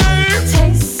lover.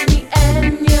 Taste me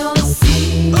and you'll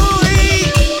see. Ooh,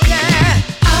 yeah.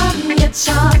 I'm your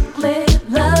chocolate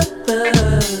lover.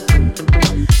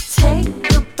 Take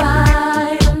a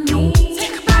bite of me.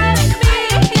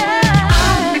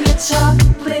 I'm your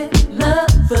chocolate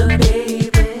lover,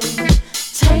 baby.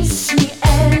 Taste me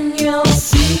and you'll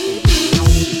see.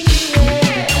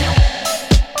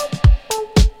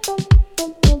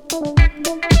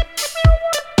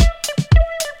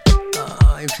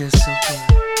 Oh, it feels so good.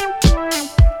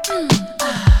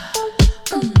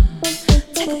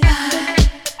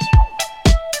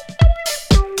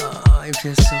 Oh, it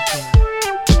feels so good.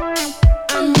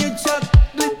 I'm your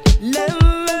chocolate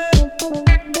lover.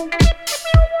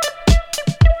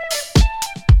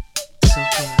 So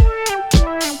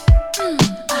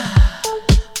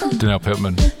good. Donell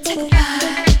Pitman.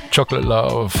 Chocolate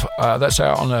Love. That's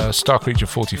out on Star Creature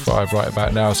 45 right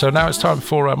about now. So now it's time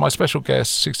for my special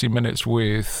guest, 60 Minutes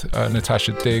with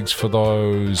Natasha Diggs. For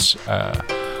those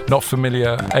not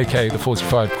familiar, aka the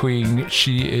 45 Queen.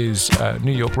 She is a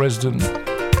New York resident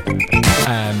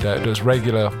and does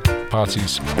regular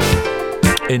parties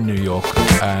in New York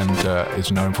and is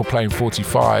known for playing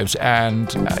 45s. And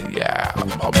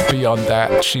beyond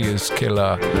that, she is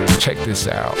killer. Check this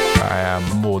out. I am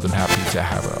more than happy to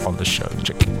have her on the show.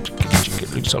 Check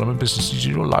it. Luke Solomon, Business as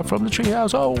Usual, live from the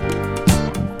Treehouse. Oh.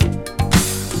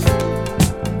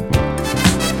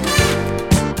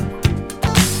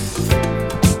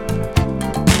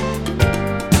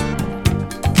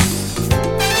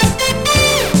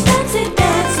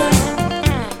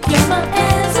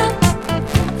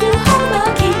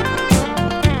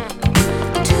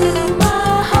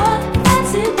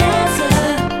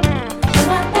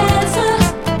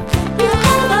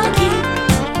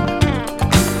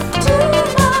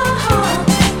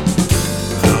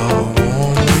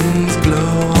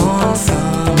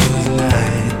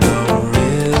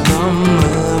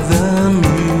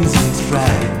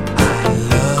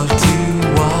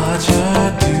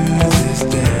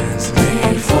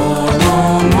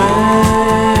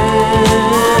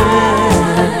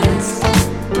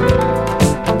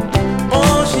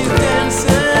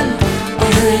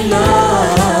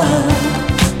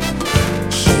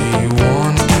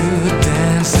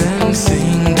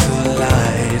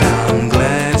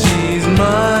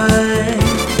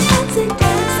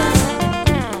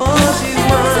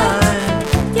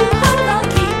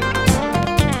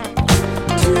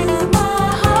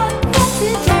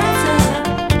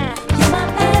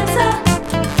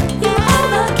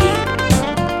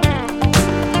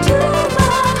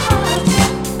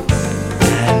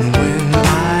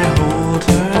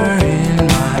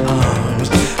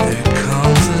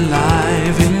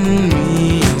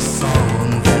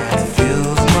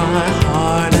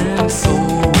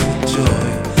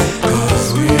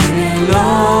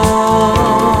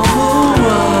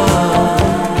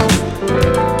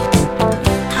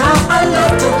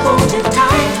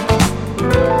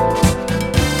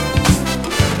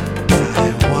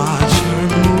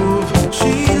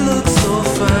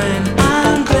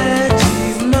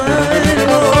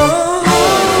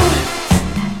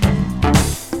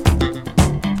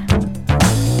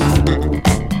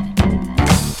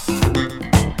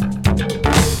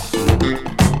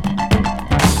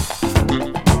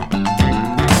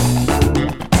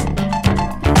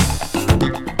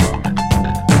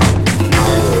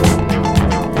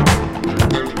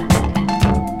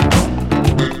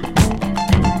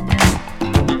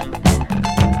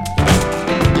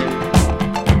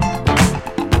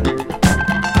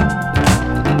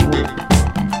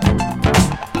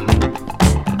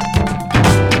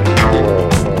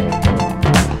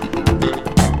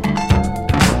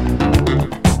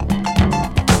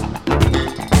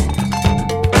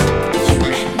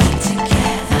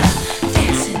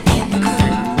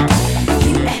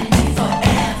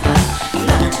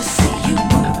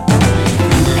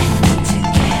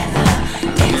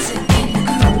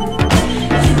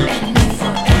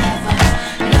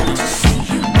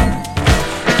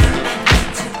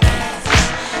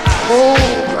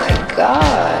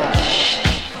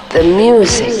 The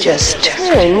music just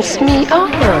turns me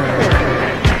on.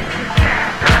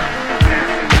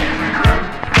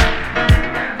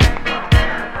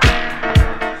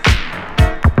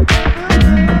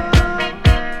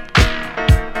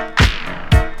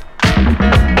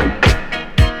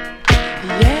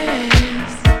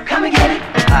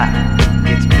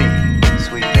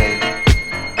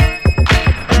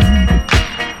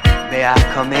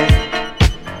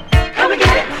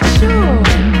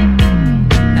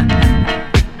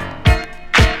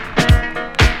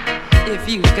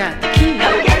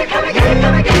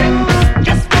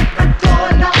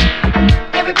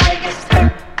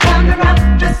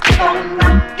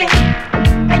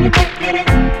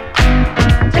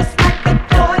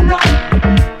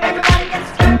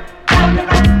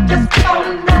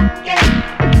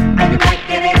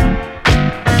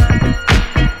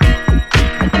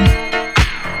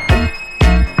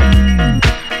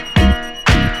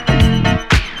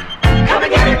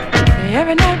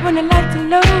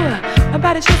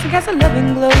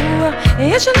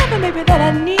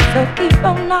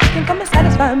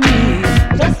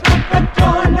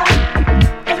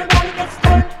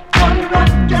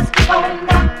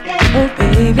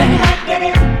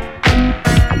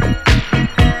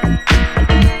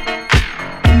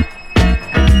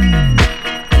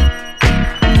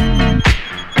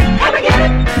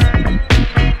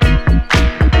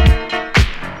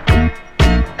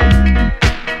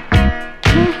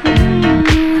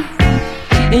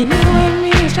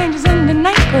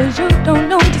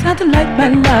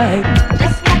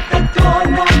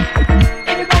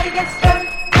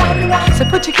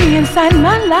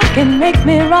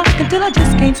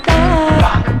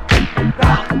 Rock,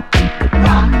 rock,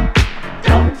 rock,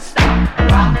 don't stop,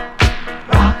 rock.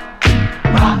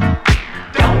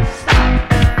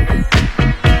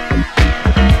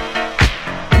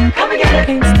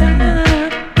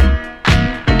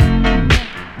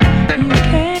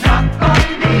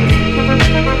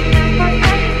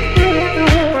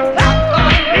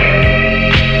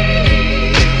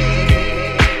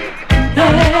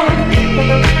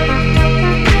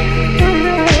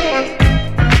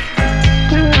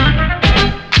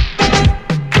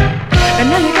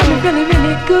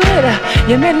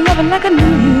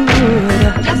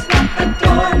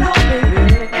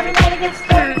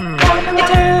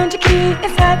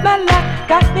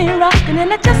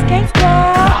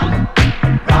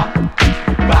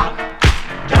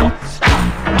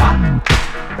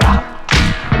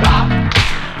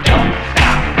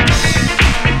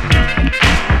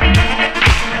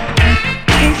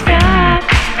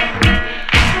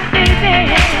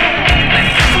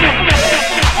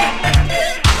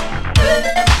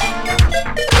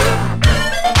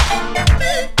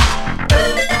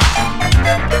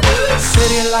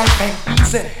 life ain't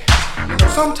easy. You know,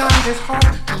 sometimes it's hard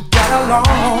to get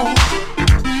along.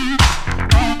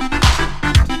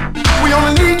 We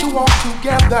only need to walk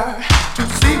together to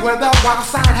see where the wild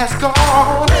side has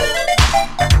gone.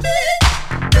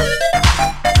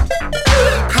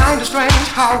 Kinda strange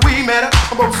how we met up,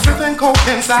 both sipping coke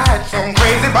inside some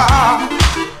crazy bar.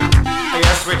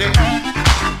 Yes, we did.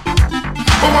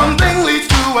 But one thing leads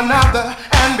to another,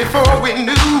 and before we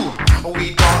knew,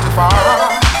 we'd gone too far.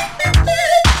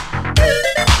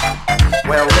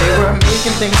 Well, we were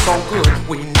making things so good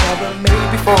we never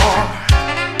made before.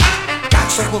 Got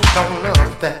so hooked on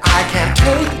love that I can't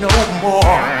take no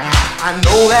more. I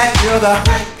know that you're the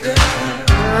right girl.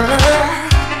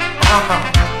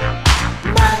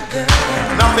 My girl.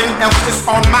 Nothing else is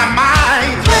on my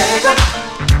mind. Wake up,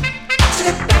 to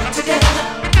get back together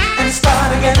and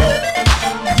start again.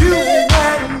 You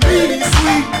and me,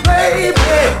 sweet baby.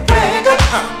 Wake up,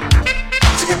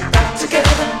 to get back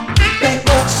together. Think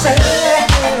what to say,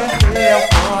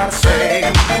 what to say.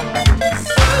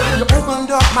 You opened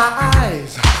up my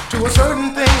eyes to a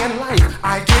certain thing in life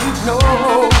I didn't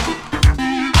know.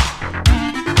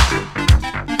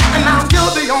 And now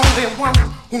you're the only one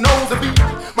who knows the beat.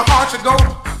 My heart should go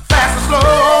fast or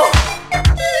slow.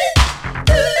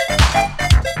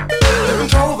 You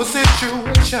control the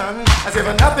situation as if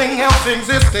nothing else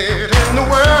existed in the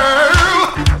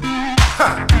world.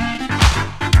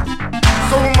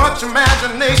 So much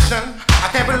imagination I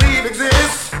can't believe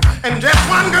exists in just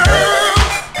one girl.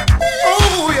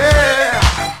 Oh yeah,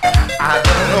 I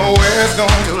don't know where it's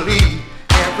going to lead.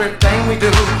 Everything we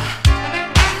do,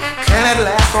 can it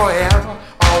last forever?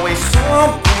 Always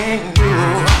something new.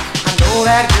 I know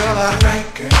that you're the right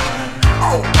girl.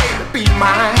 Oh baby, be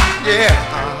mine, yeah.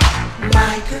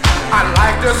 My girl. I'd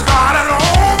like to start it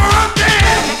over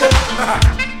again.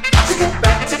 To get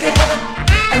back together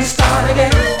and start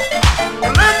again.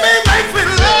 Let me make me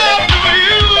love to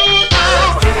you,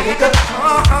 girl. Wake up,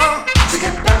 to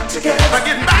get back together.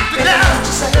 Get back together.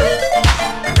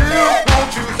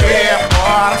 Won't you hear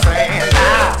what I'm saying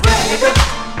now? Wake up,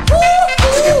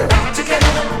 to get back together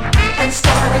and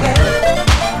start again.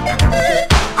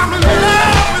 I'm in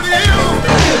love with you.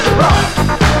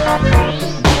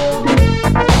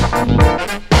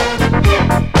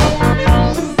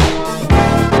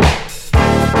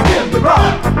 Give me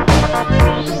rock.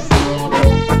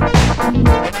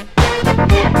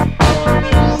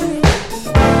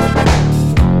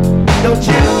 Don't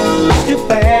choose too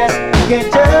fast, you can't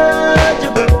judge a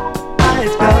book by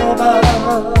its cover.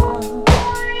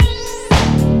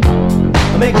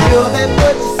 Make sure that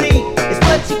what you see is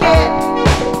what you get,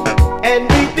 and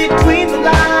read between the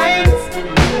lines.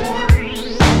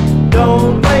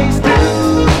 Don't place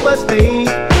too much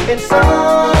faith in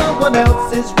someone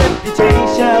else's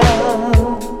reputation.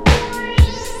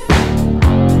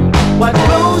 Watch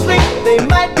closely, they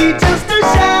might be just a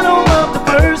shadow of the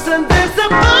person they're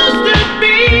supposed to be.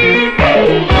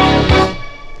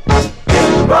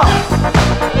 Rock,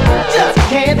 just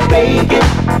can't fake it.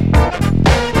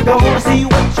 Gonna see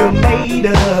what you're made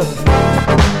of.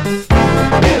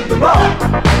 In the rock,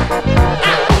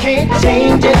 I can't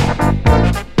change it.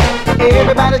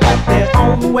 Everybody got their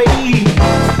own way.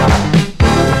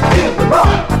 In the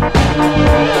rock.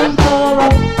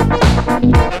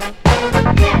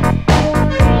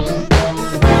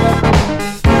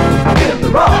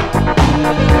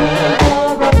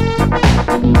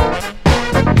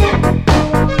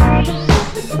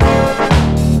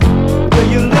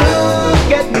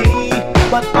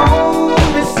 But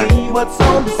only see what's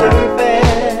on the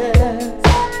surface.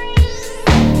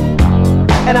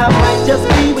 And I might just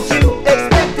be what you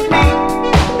expected me.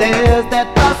 There's that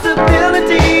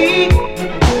possibility.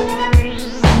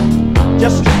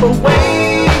 Just strip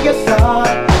away your guard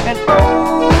and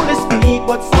only speak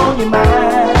what's on your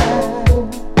mind.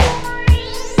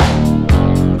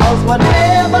 Cause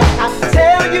whatever I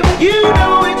tell you, you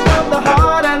know it's from the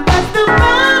heart, and that's the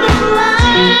bottom line.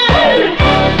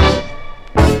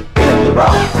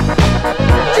 Rock,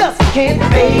 just can't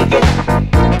fake it.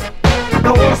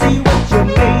 Don't see what you're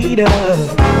made of.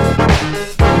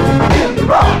 In the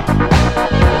rock,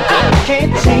 I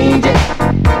can't change it.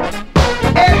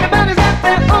 Everybody's got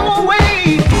their own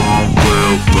way.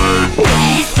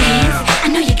 Let's dance. I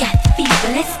know you got the fever.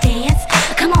 Let's dance.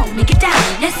 Come on, nigga,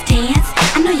 down. Let's dance.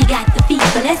 I know you got the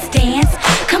fever. Let's dance.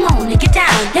 Come on, nigga, down.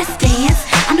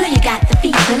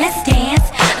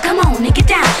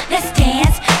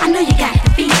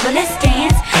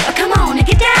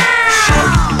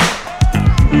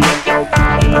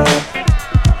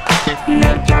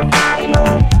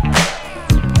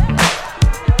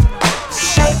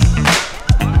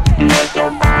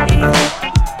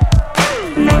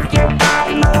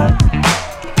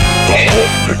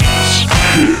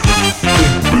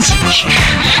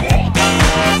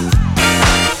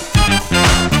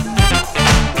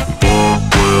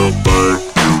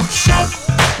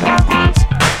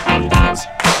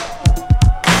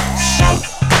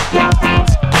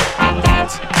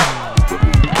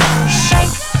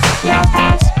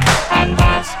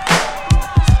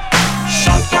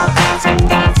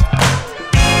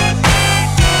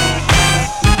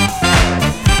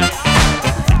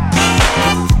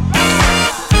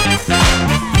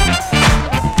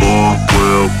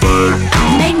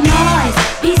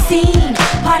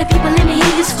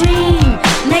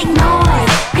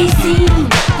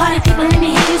 Party people, let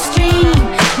me hear you scream.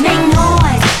 Make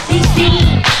noise, be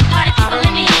seen. Party people,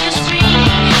 let me hear you scream.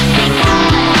 Make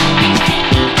noise, be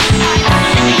seen.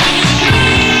 Party people, let me hear you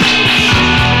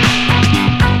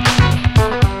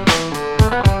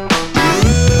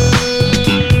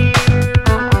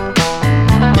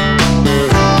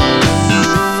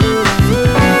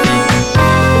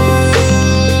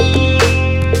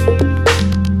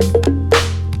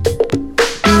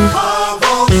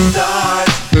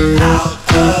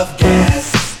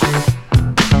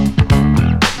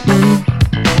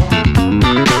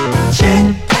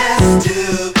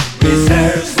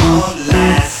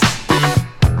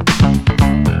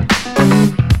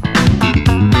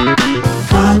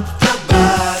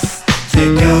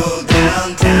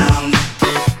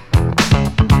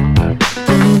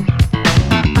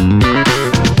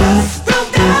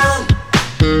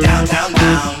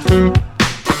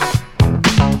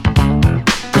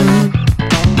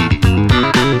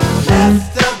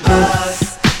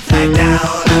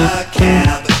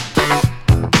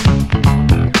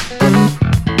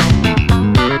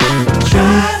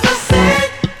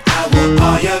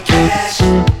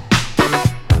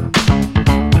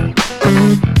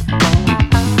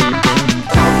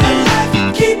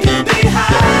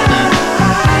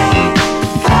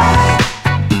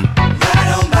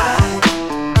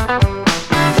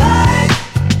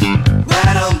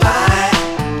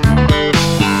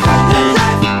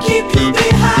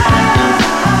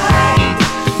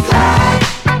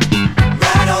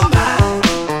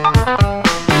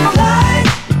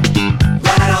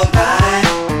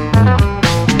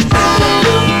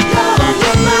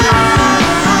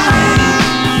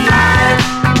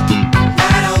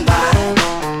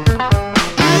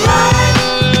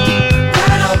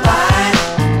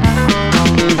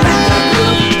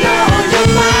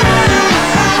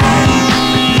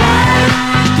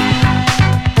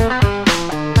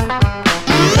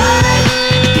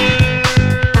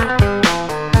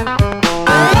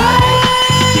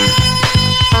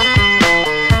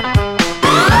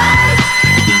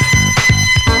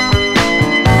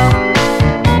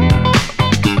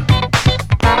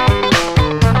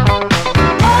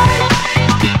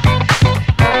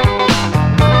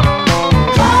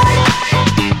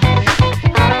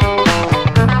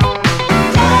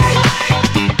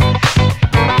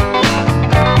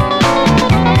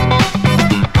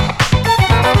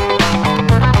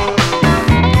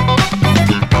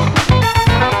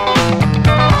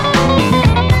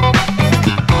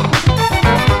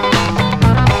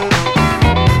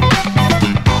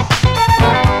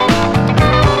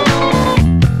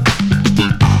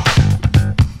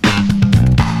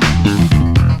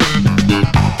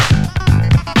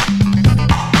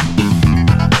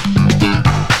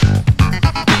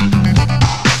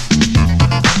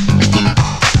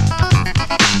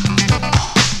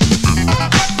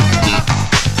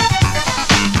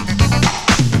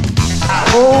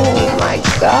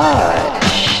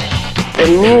The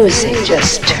music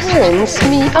just turns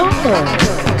me on.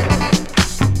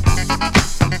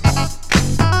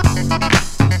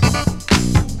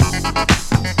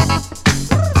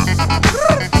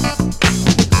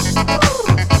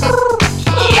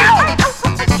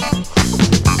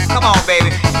 Come on,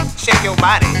 baby, shake your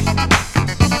body.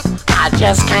 I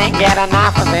just can't get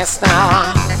enough of this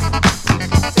now.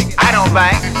 I don't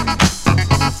bite.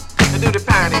 I do the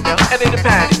panty do. I do the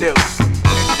panty do.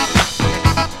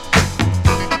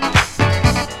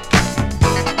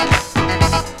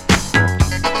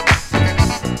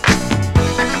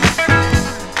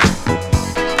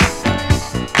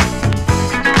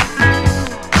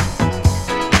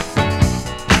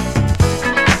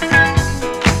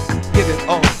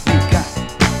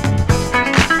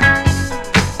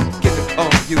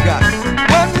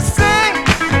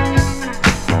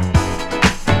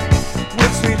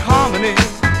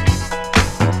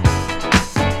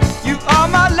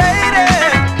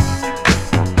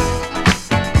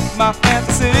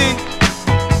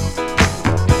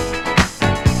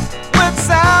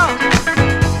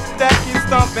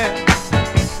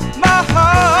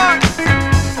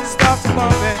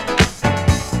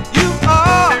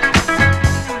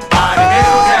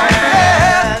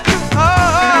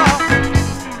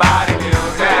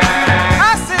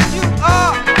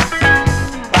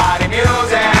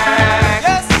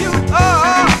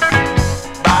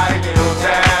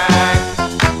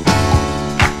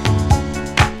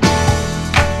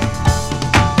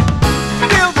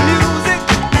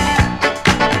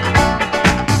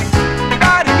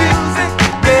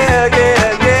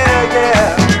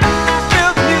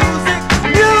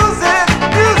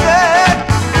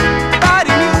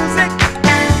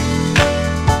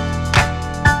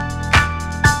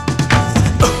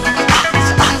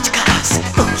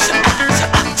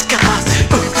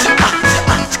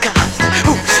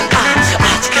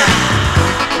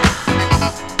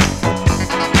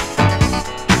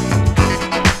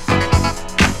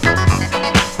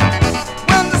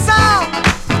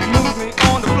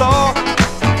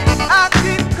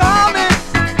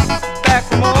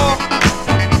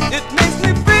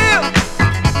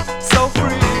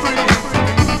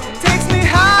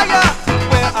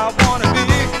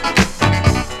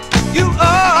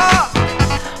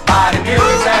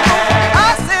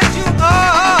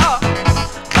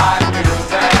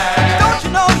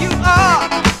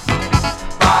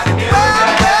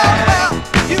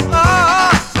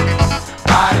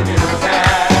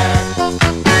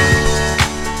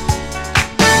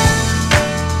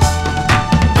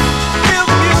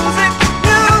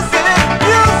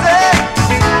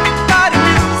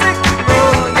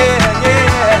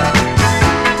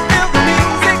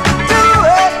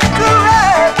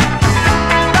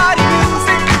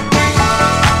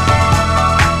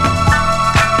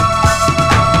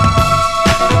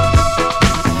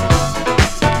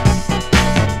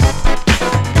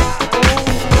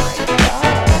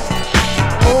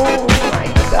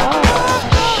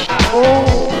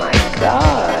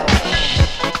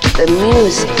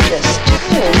 music just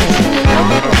turns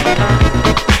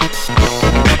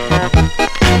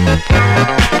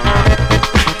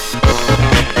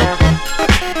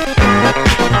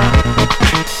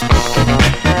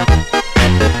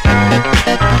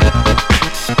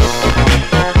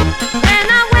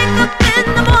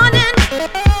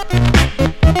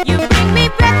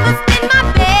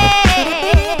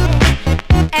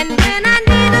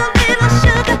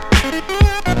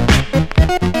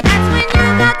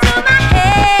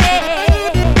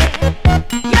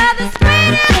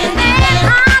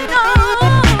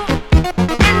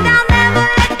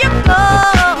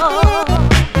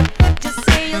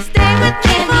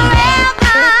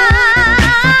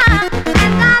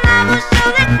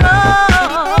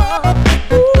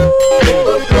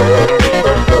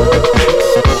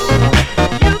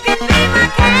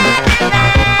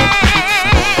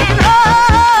oh.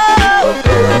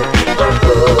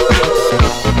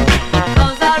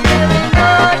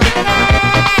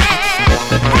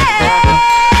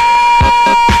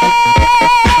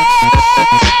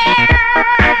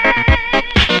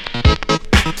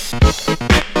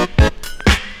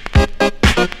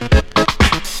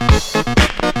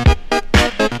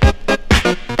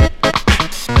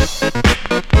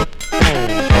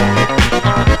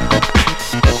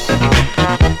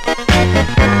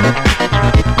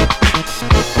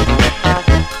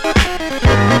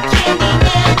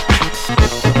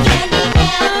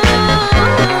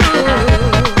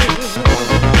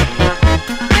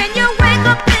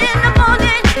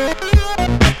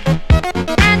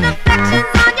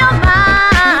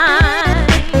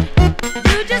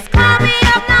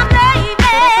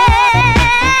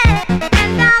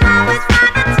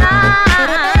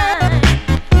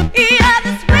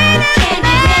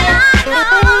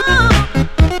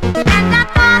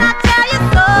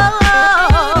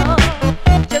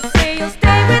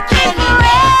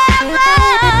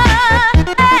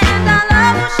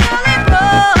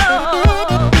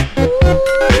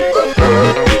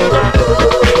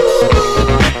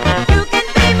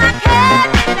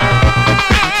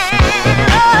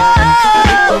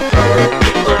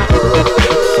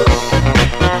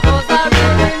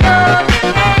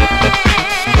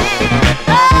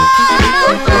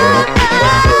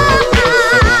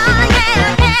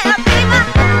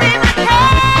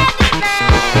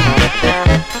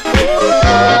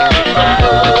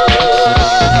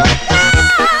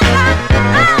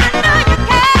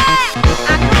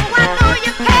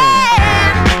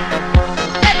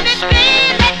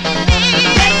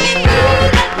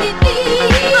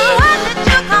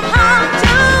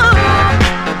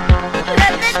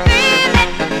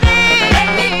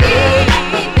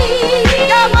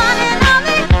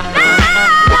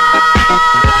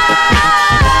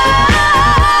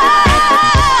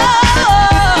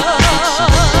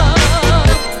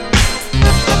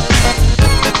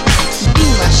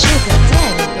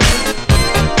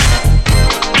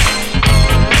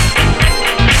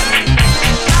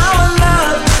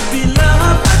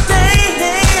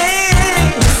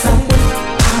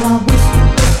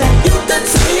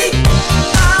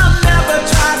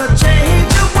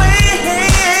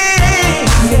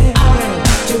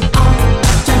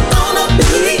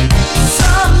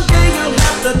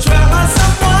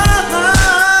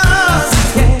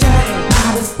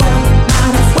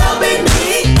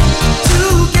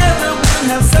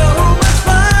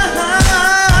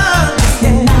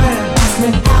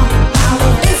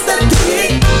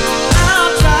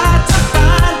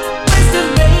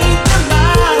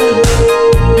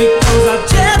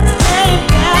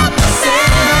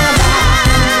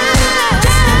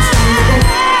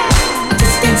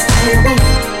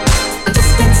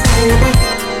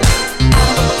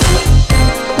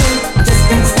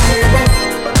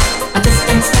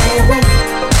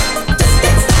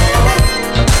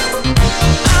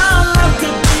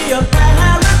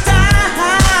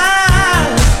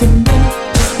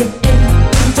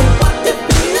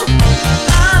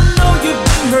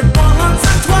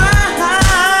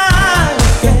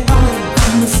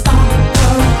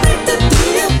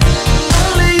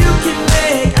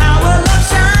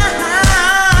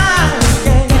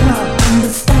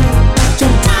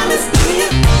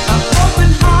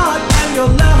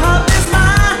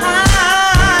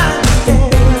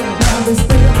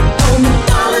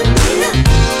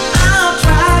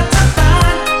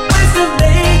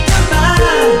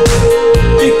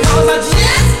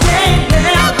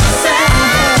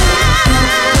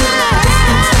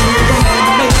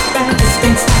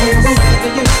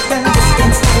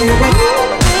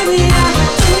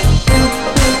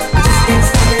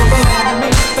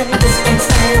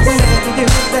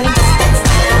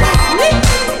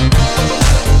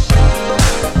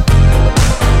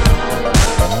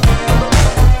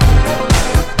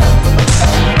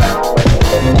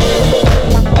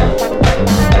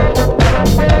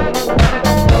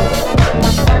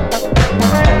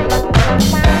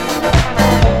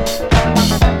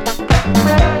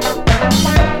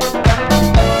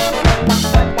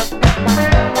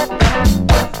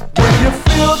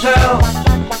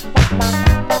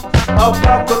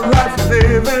 about the life you're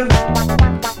living.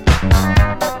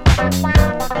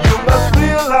 You must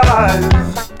realize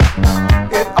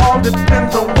it all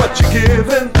depends on what you're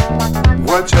giving.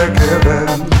 What you're giving.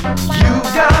 You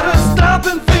gotta stop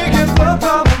and figure the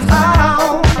problems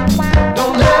out.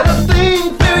 Don't let a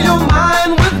thing fill your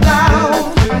mind with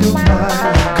doubt.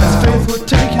 Cause faith will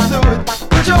take you through it.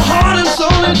 Put your heart and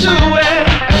soul into it.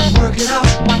 And work it out,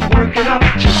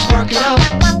 just work it out.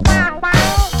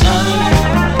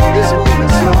 Time is moving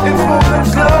slow. It's moving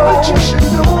slow. But you should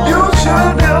know. You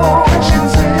should know.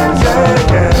 Actions and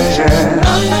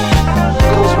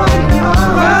goes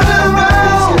round and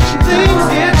round. Things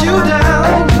get you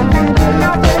down.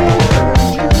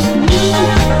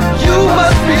 You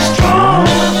must be strong.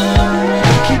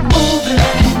 Keep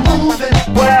moving.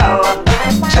 Well,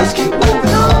 just keep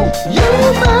moving on. You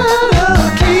better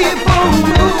keep on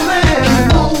moving.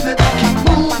 Keep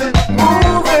moving.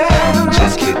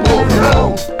 Just keep moving on.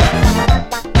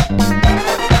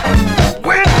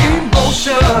 When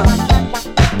emotion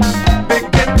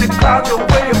begin to cloud your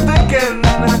way of thinking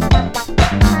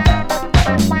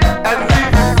and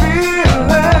leave you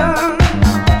feeling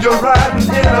you're riding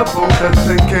in a boat that's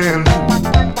sinking.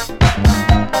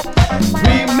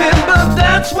 Remember,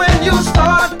 that's when you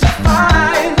start to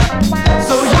fight,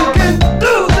 so you can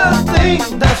do the thing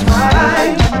that's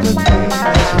right.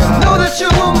 Know that you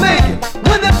will make it.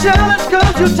 When the challenge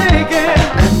comes, you take it.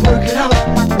 And work it out,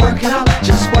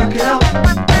 just work it out.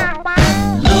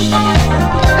 Look,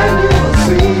 and you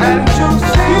will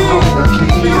see,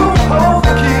 you hold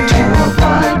the key to a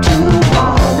bright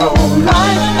tomorrow.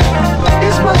 Life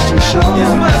is much too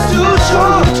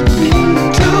short to be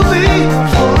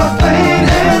full of pain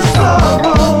and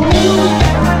sorrow.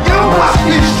 You must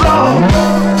be strong.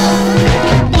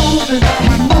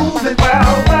 Keep moving.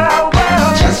 Well,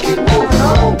 just keep moving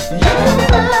on. You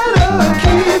better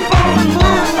keep on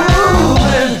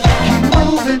moving.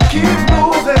 Keep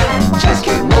moving. Just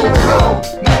keep moving on.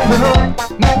 Moving on.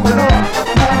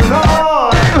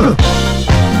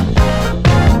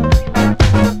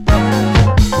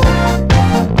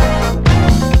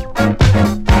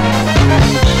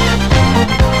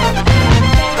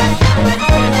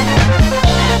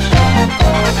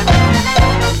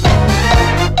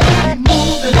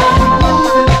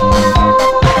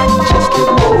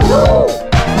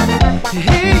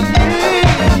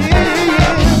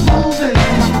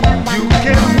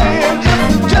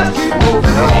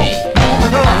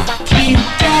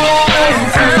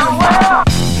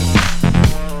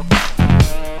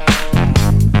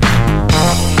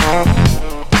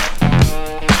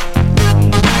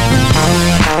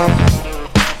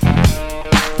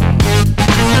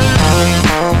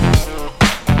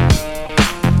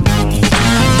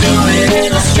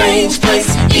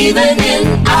 Even in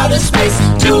outer space,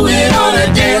 do it on a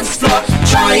dance floor.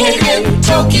 Try it in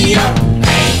Tokyo.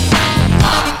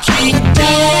 Keep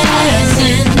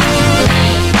dancing.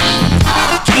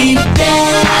 Keep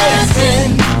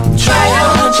dancing. Try a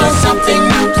hunch on something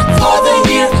new for the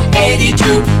year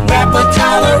 82. Wrap a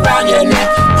towel around your neck.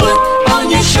 Put on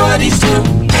your shorties too.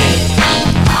 Keep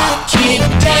dancing. Keep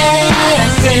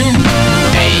dancing.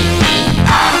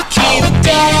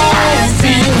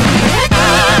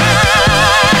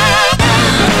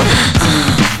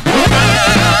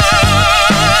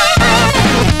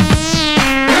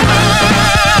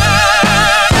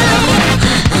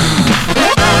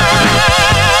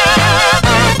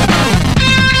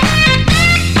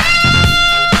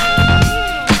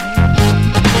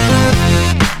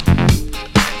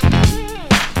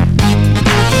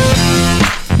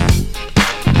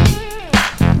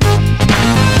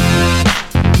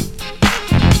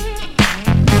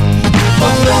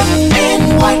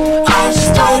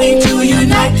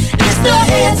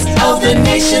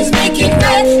 Nations making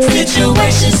right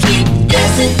situations. Keep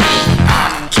dancing,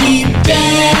 keep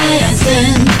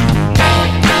dancing,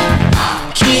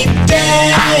 keep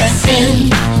dancing.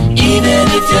 Even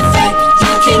if you're fat,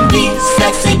 you can be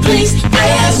sexy, please.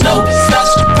 There's no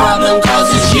such problem, cause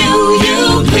it's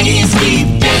you, please. Keep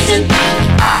dancing,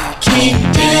 keep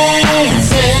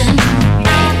dancing,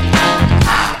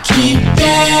 keep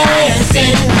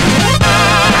dancing.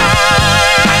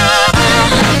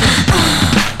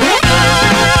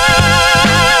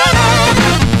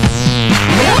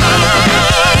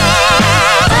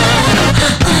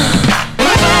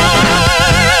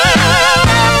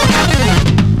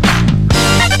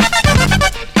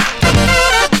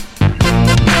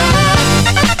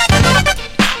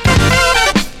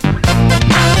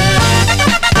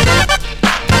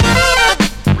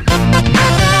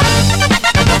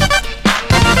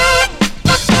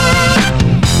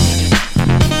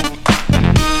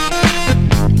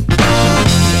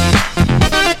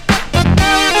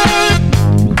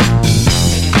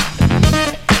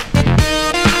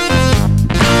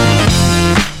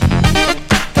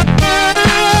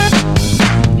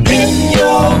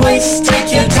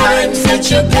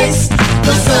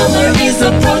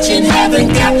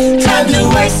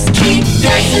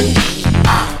 dancing,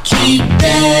 keep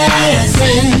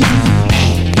dancing,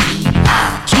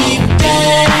 keep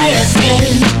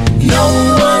dancing. No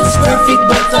one's perfect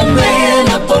but the man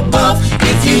up above.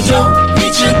 If you don't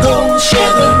reach your goal,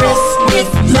 share the rest with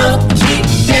love. Keep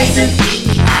dancing,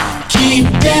 keep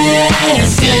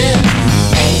dancing,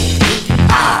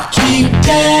 keep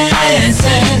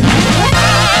dancing.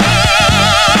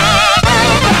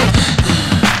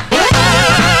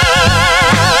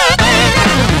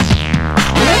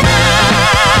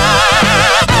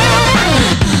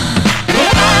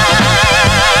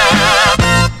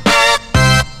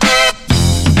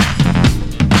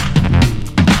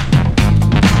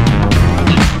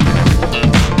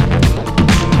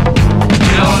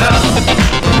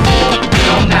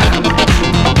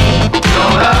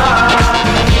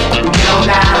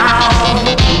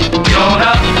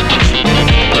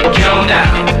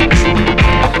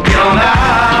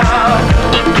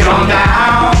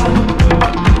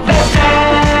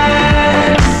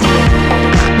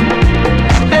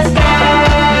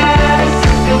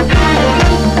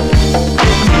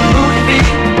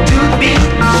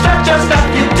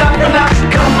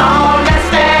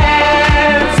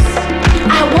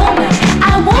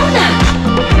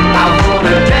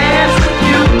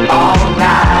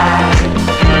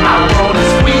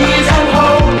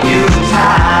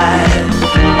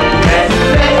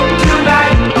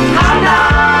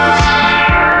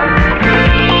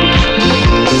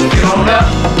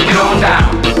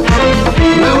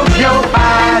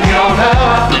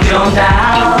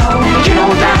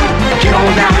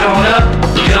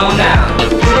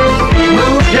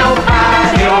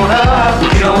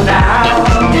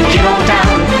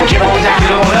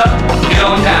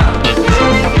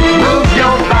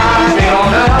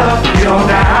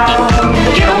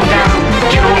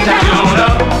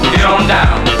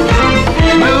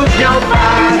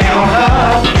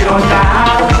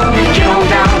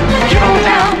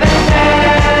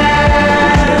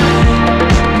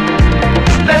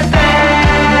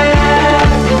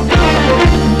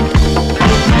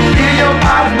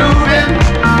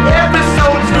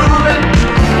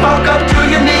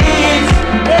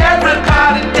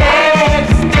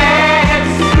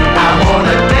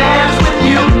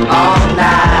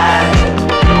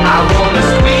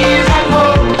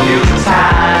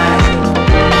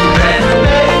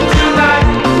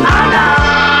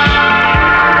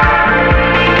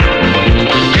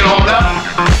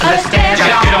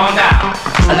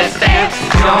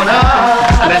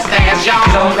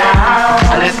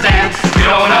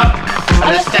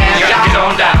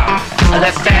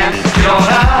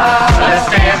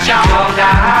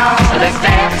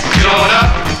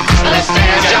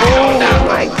 Oh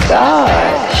my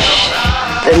gosh,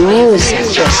 the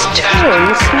music just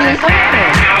turns me on.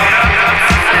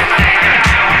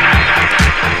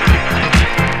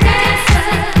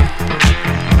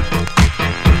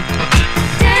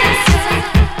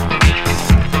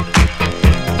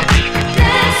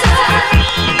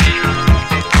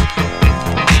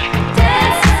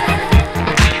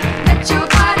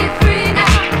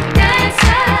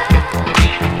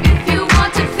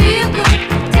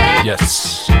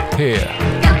 Yes, here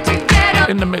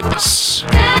in the mix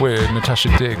with Natasha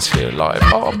Diggs here live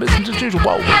on Business as Usual.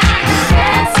 Whoa.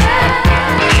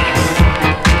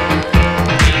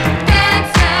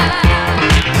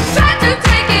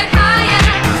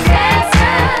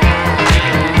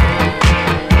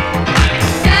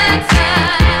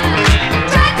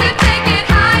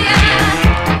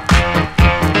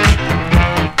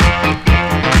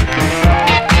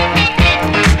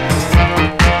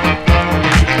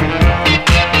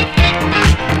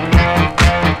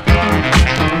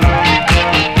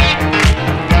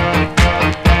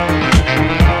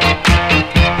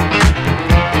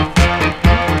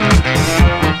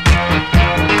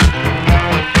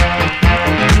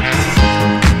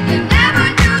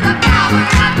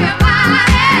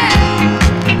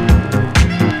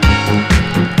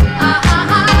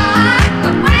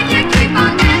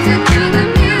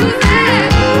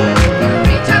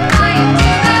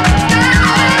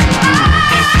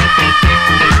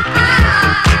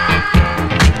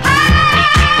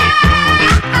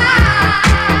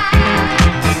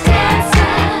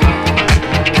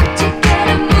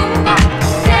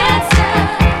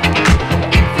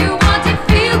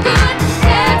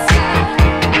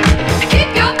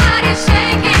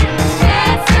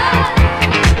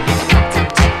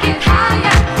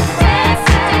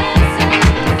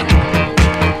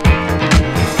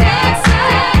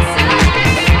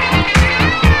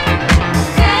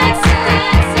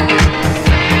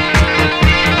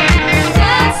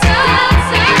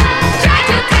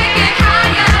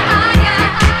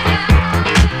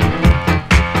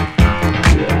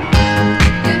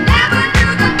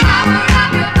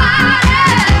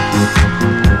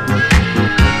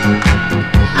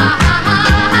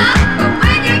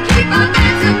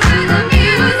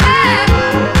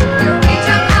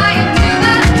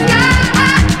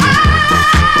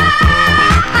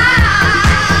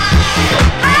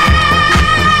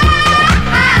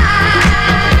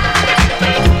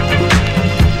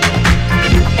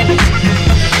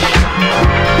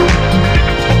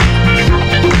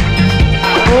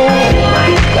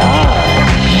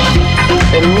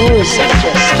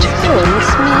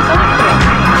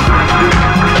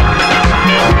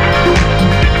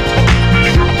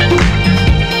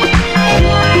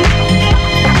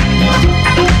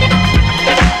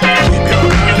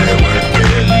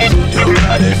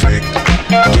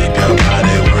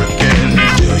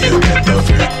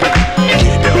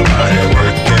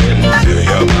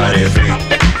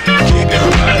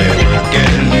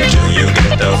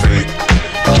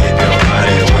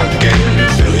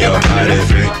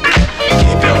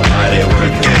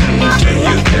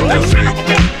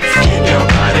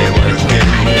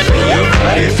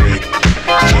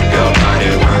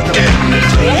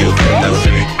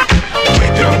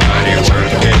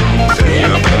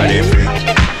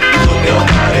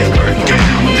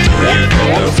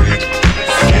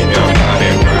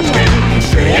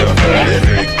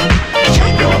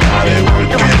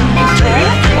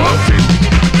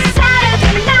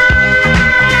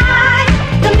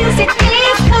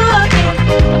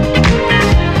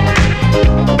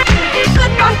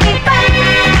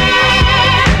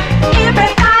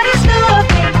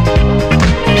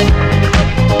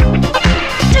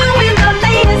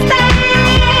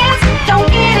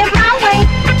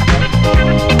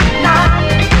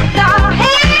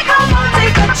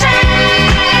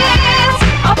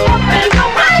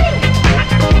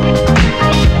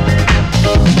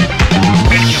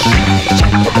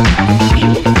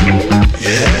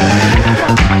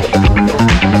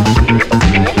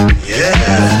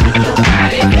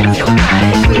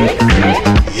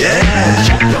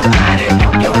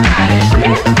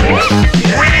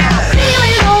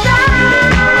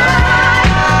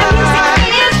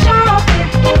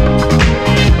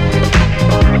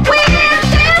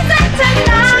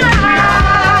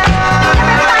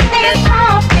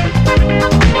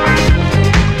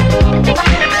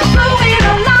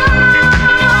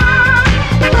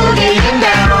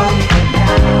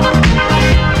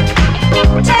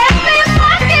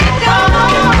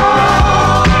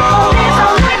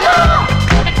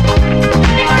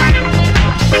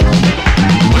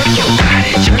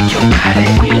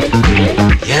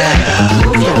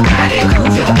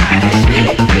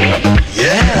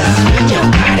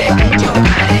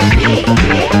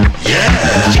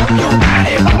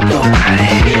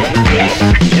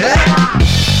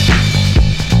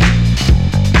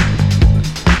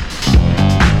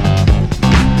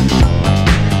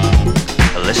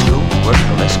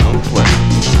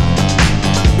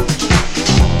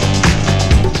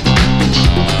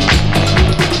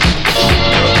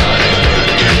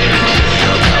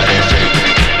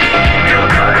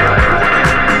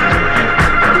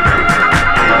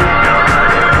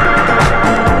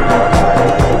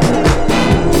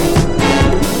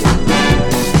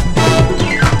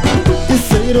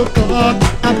 8 o'clock,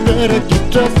 I better get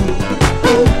dressed.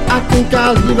 I think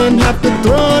I'll even have to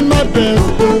throw on my best,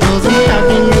 'cause I'm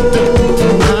having a date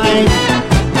tonight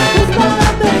with my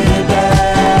baby.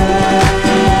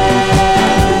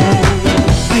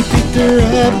 I picked her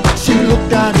up, she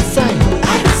looked out of sight.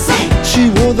 She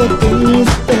wore the things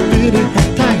that fitted her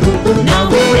tight. Now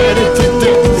we're ready to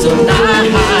dance all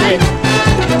night.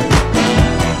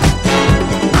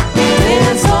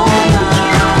 Dance all night.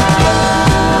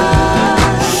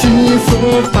 She's so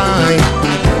fine.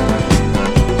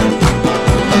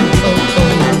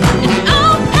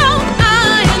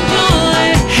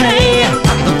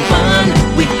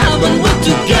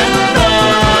 Together.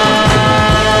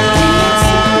 Dance,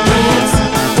 dance,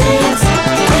 dance,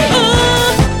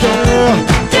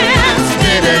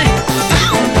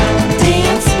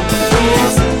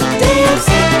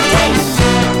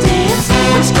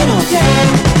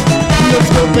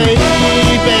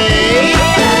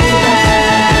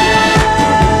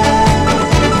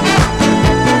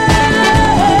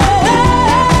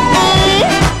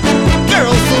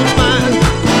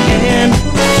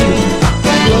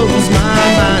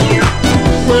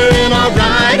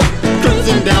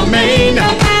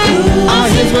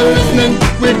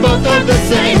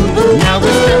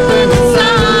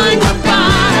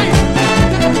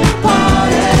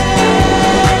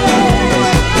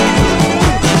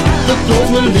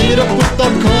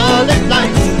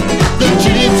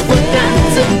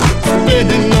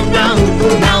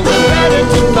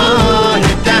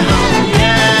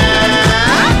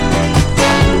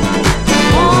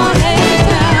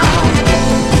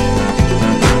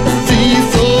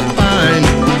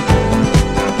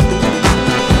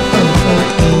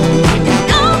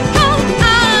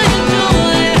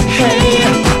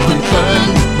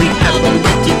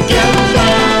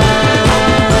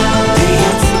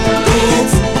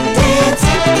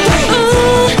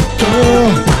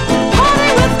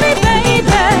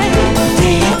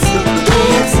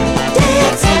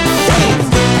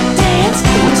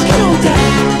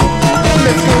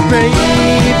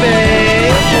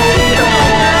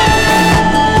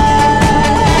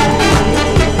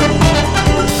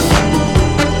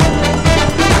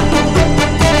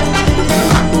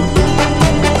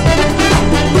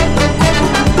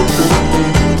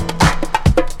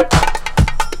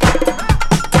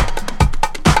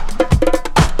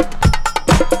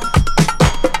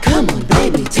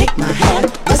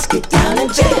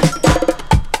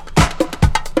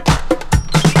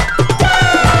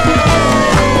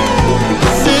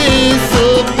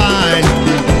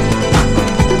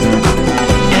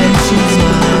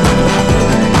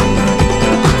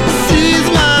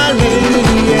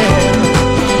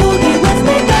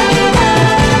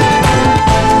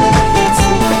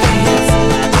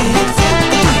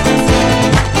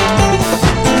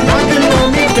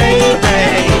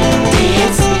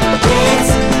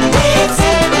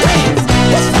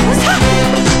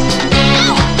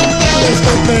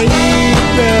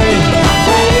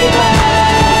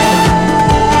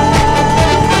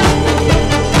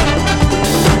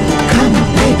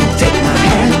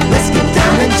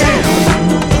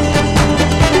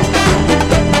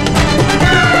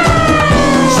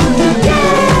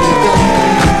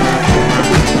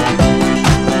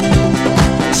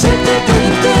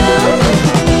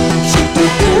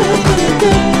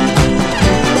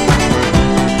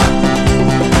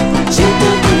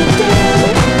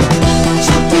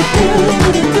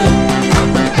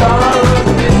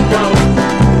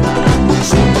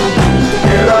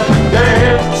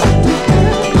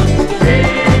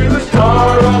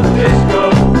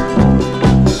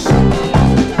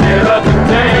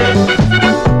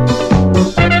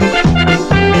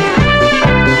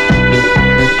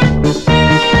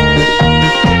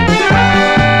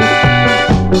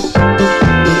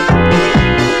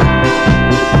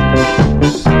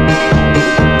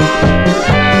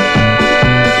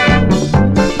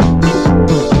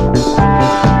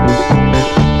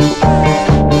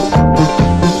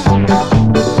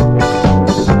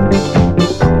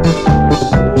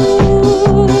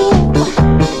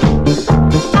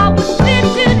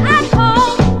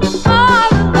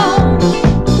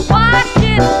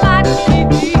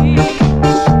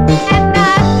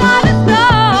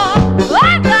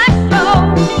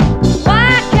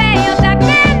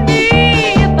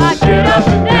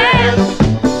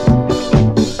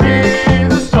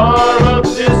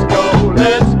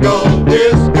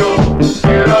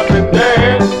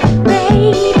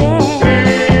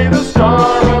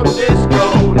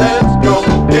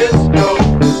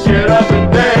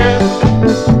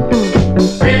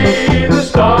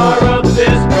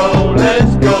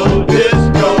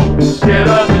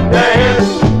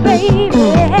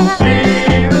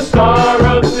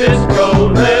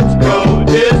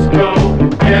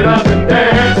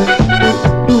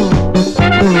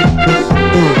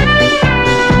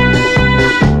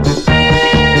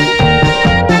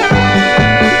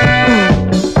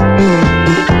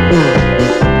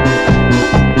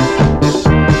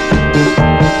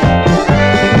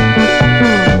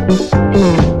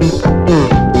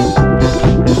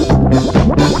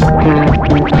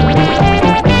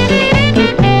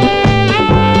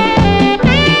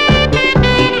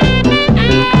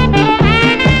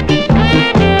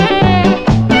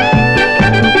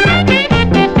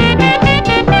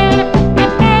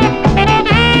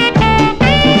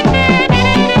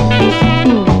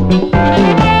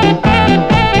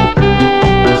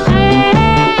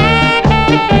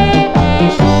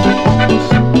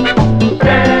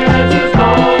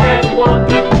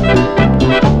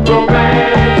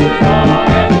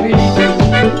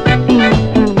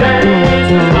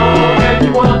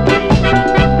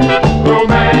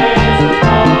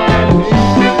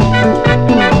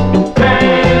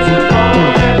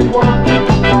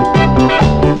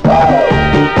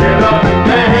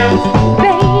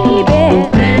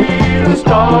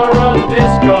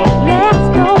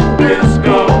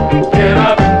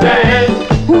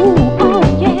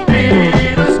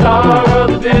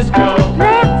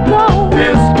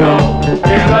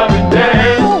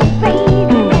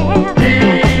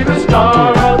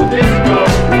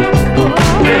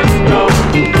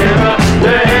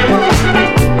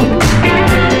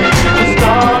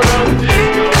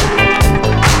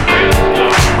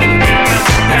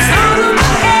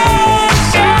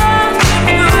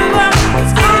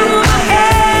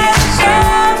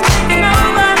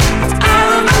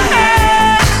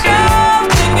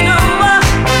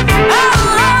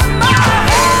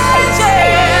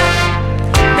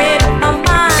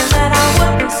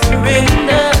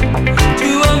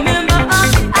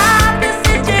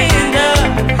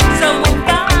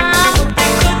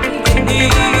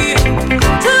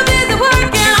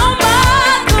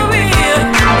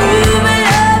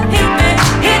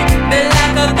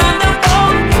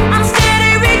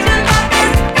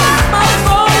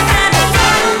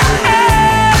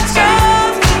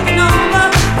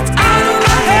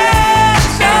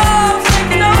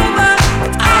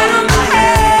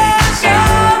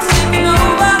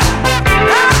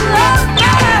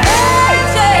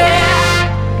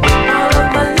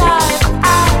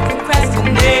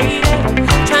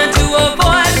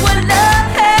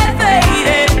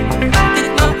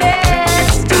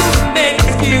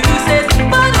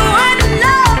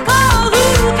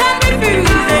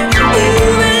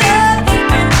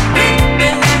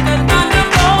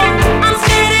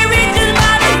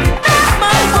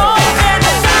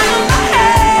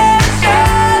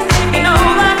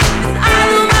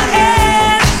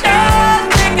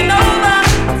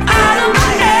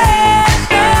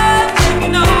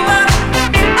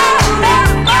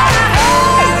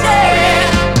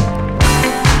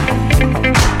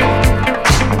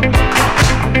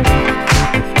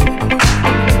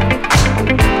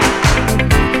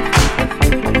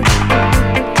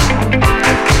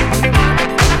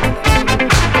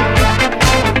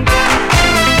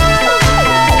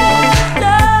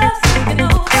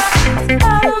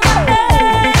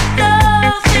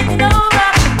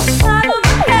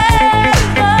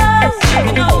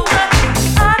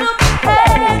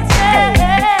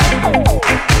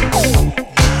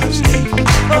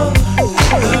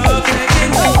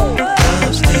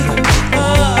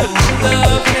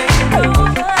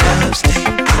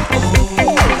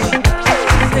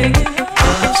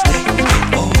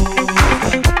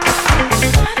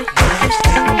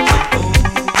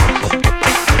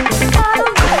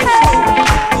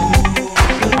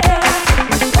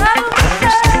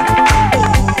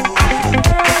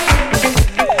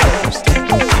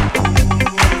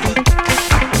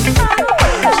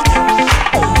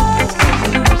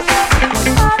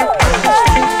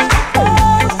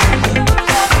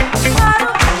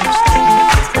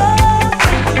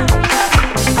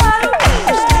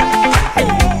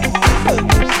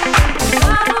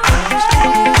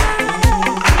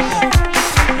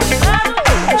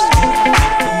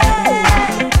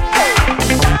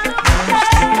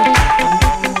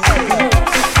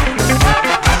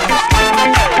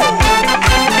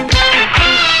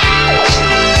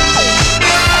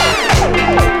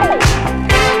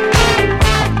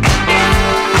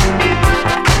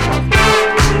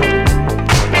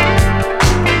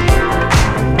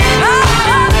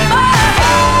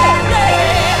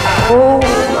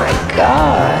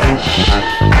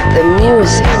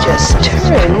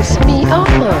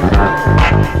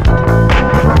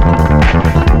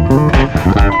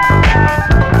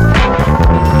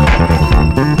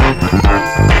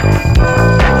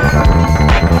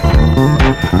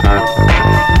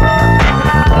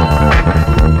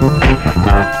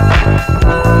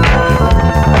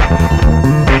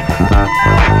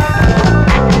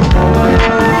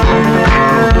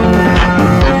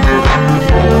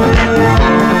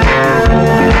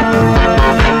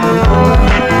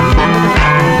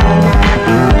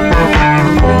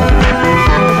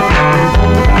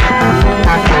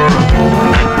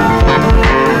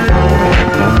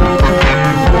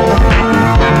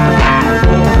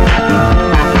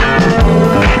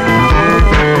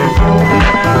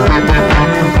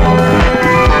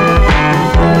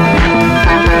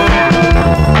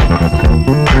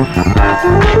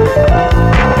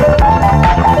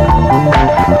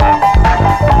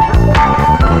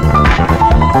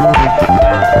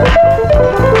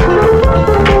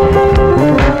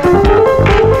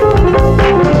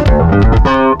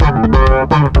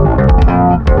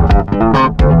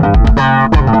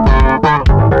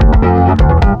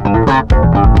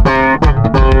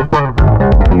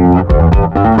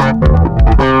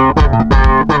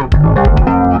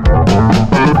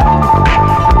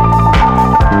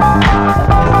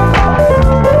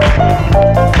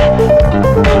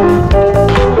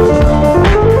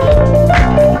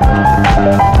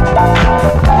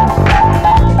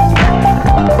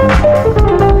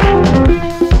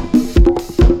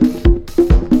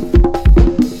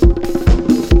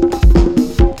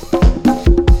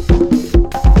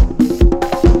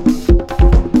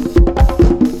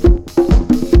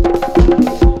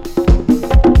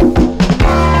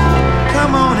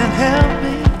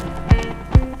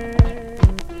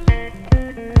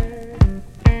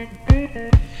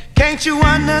 Can't you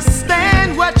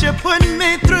understand what you're putting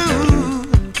me through?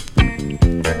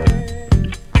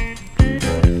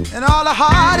 And all the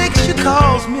heartaches you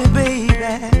cause me, baby.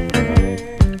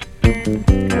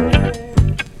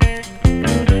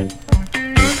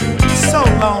 So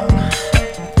long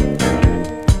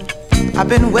I've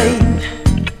been waiting,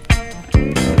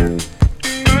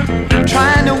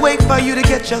 trying to wait for you to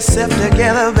get yourself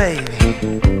together, baby.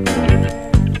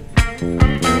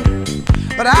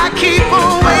 But I keep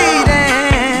on waiting,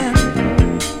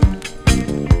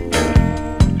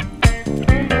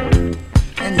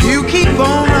 and you keep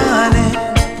on running.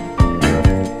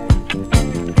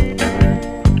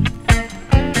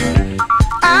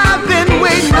 I've been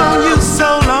waiting on you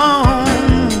so long,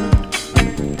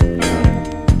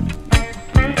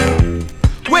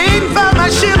 waiting for my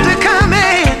ship to come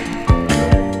in.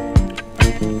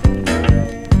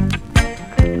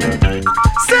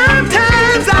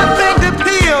 Sometimes I think the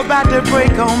pill about to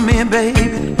break on me,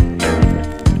 baby.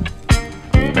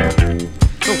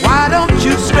 So why don't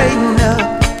you straighten up?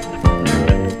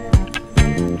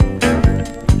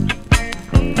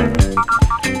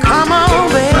 Come on,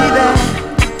 baby.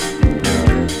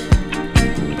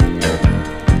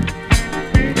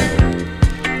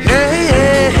 Hey,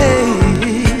 hey, hey,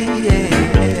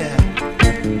 yeah.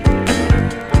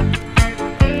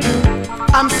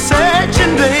 I'm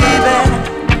searching, baby.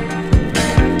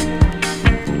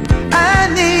 I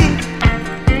need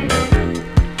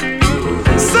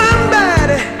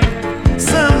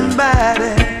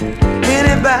somebody,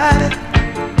 anybody,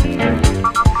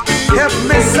 help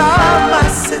me solve my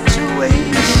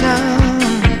situation.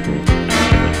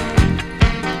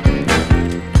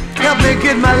 Help me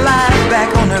get my life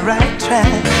back on the right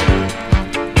track.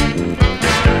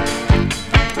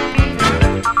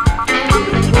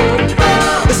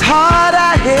 It's hard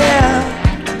out here,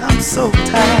 and I'm so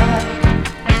tired.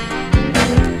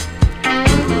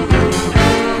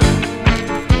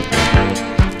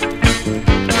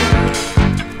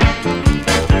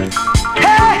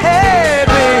 Hey, hey,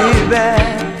 baby.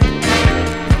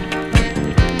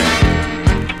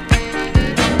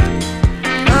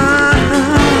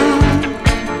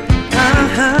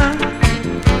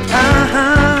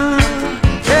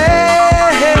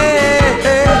 Hey, hey,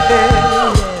 hey, hey.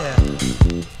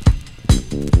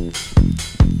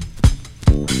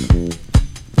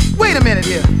 Wait a minute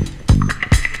here.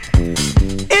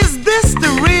 Is this the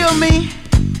real me?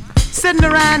 Sitting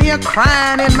around here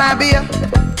crying in my beer,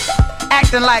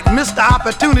 acting like Mr.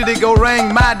 Opportunity go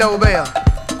ring my doorbell.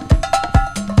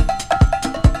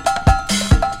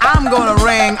 I'm gonna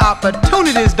ring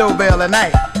Opportunity's doorbell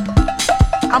tonight.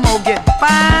 I'm gonna get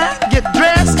fine, get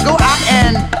dressed, go out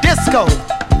and disco.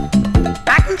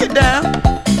 I can get down,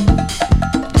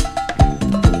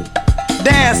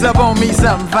 dance up on me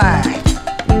something fine.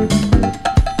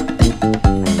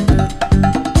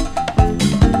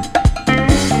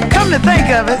 Come to think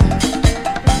of it,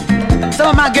 some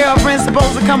of my girlfriends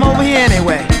supposed to come over here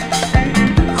anyway.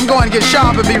 I'm going to get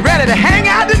sharp and be ready to hang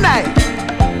out tonight.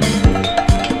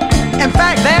 In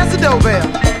fact, there's the doorbell.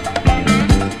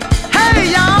 Hey,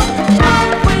 y'all.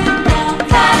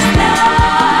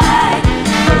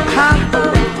 Huh?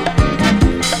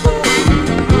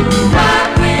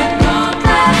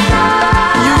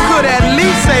 You could at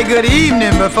least say good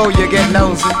evening before you get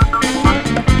nosy.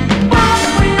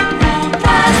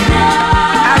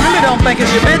 I really don't think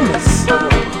it's your business.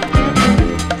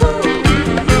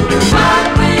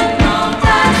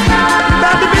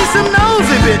 About to be some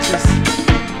nosy bitches.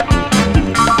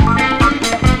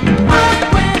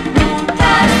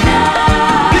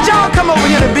 Did y'all come over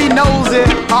here to be nosy,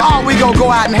 or are we gonna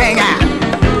go out and hang out?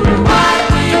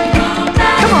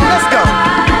 Come on, let's go.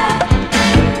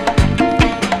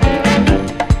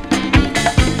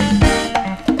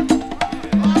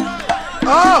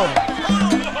 Oh,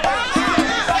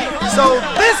 so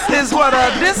this is what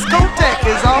a discotheque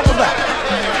is all about.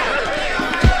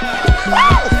 Oh,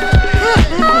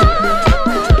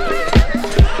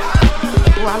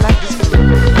 I like this too.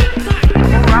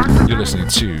 You're listening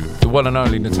to the one and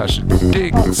only Natasha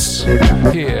Diggs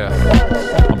here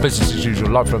on Business as Usual,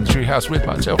 live from the Treehouse with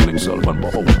myself, Luke Solomon.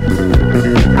 Oh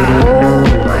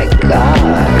my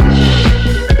gosh,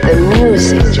 the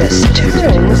music just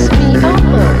turns me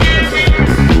on.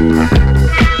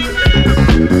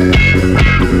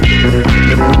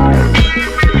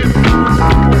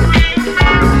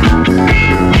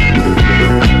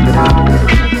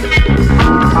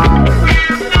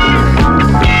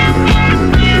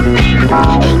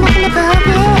 Ain't nothing above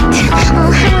it.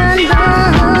 Oh,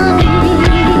 how I'm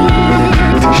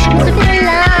Mr. Feel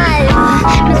Alive,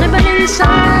 Mr. Burning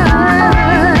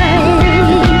Inside,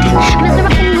 Mr.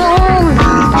 Rock and Roll,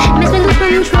 Mr.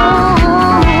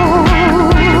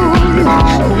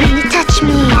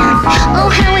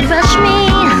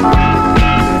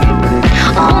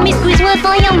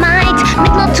 power for your might.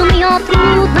 Make love to me all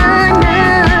through the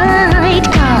night.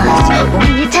 Cause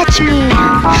when you touch me,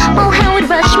 oh how it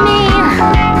rush me.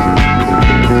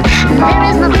 There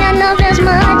is nothing I love as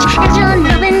much as your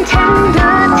loving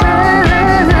tender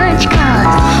touch.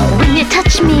 Cause when you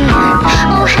touch me,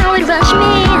 oh how it rush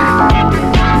me.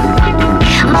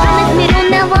 Promise me it'll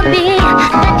never be,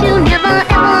 that you never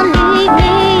ever leave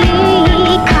me.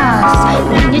 Cause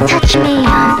when you touch me,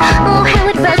 oh how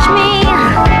it rush me.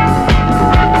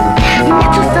 Not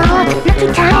too soft, not too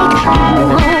tight, you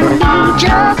hold me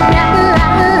just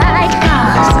right.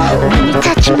 Cause when you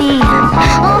touch me,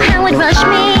 oh how it rush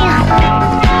me.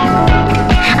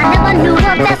 I never knew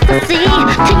what best to see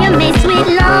till you made sweet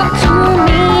love to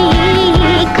me.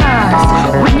 Cause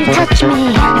when you touch me,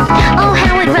 oh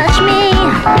how it rush me.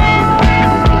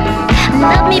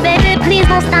 Love me baby, please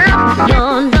don't stop.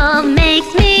 Your love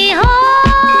makes me whole.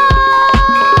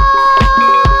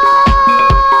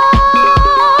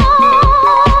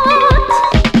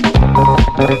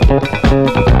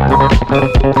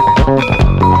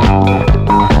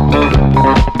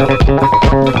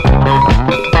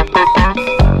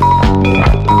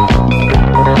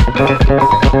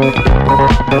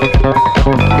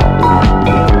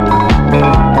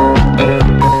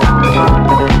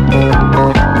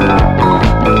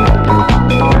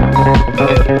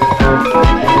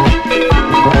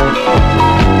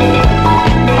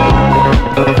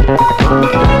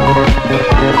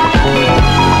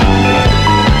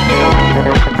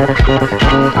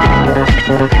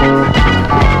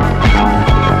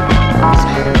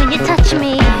 When you touch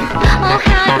me, oh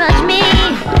how it rush me.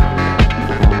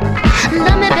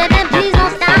 Love me baby, please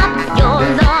don't stop. Your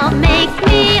love makes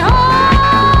me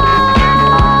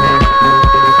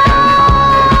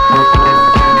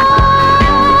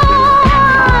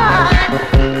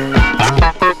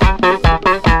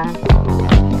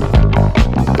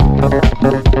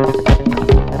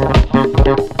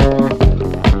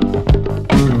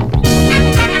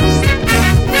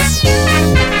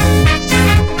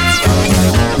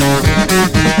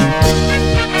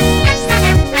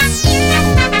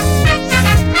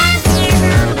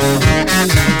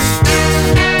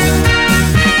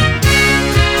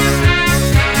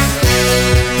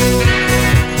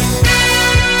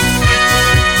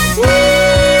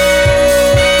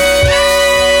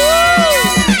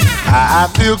I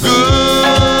feel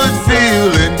good,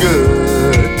 feeling good.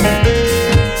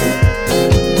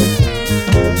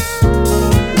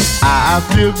 I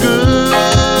feel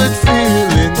good,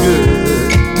 feeling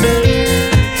good.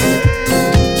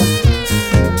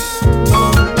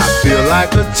 I feel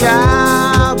like a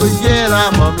child, but yet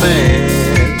I'm a man.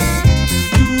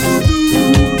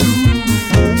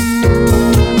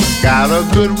 Got a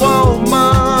good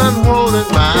woman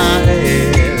holding my hand.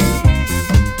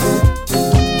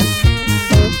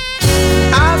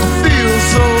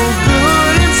 So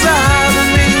good inside of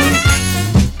me.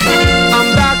 I'm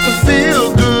Dr. Feel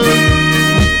Good.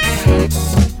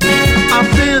 I'm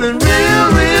feeling real,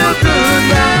 real good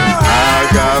now. I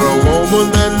got a woman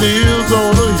that lives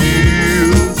on a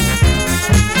hill.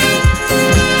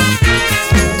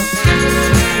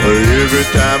 Every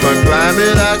time I climb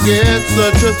it, I get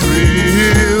such a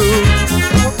thrill.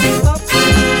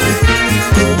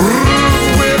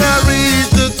 When I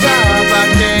reach the top, I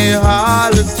can't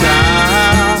hardly stop.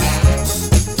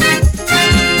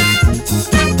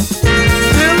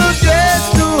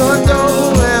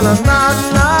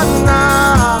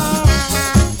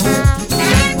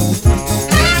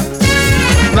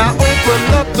 Now open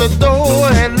up the door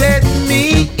and let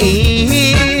me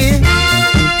in.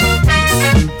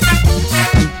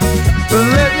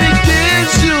 Let me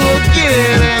kiss you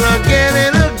again and again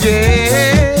and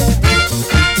again.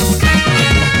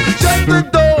 Shut the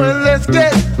door and let's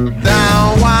get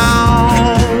down.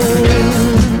 Wow.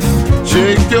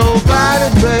 Shake your body,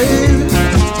 baby.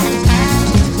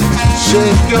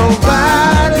 Shake your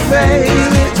body,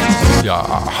 baby.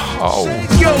 Yeah. Oh.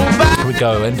 Here we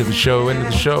go. End of the show. End of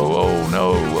the show. Oh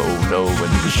no. Oh no. End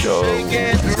of the show.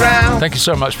 Thank you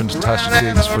so much for Natasha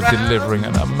Tiggs for delivering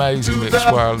an amazing mix.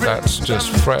 Well, that's just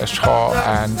fresh, hot,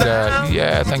 and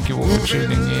yeah. Thank you all for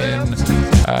tuning in.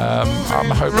 I'm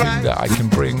hoping that I can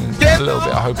bring a little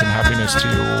bit of hope and happiness to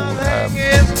you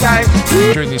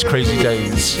all during these crazy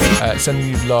days. Sending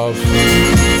you love.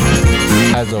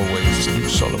 As always, Luke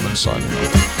Solomon signing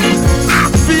off.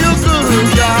 I feel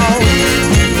good, y'all.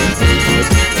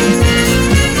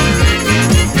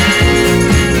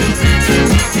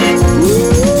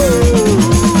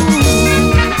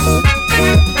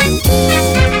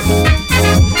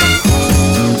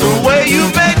 The way you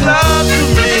make love to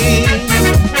me.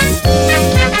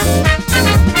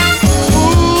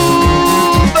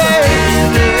 Ooh, baby.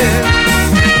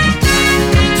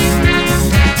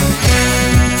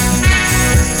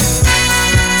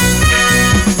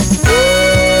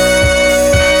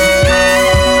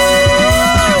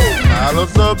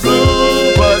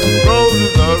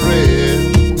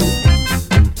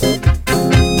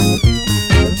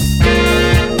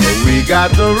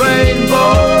 got the rain.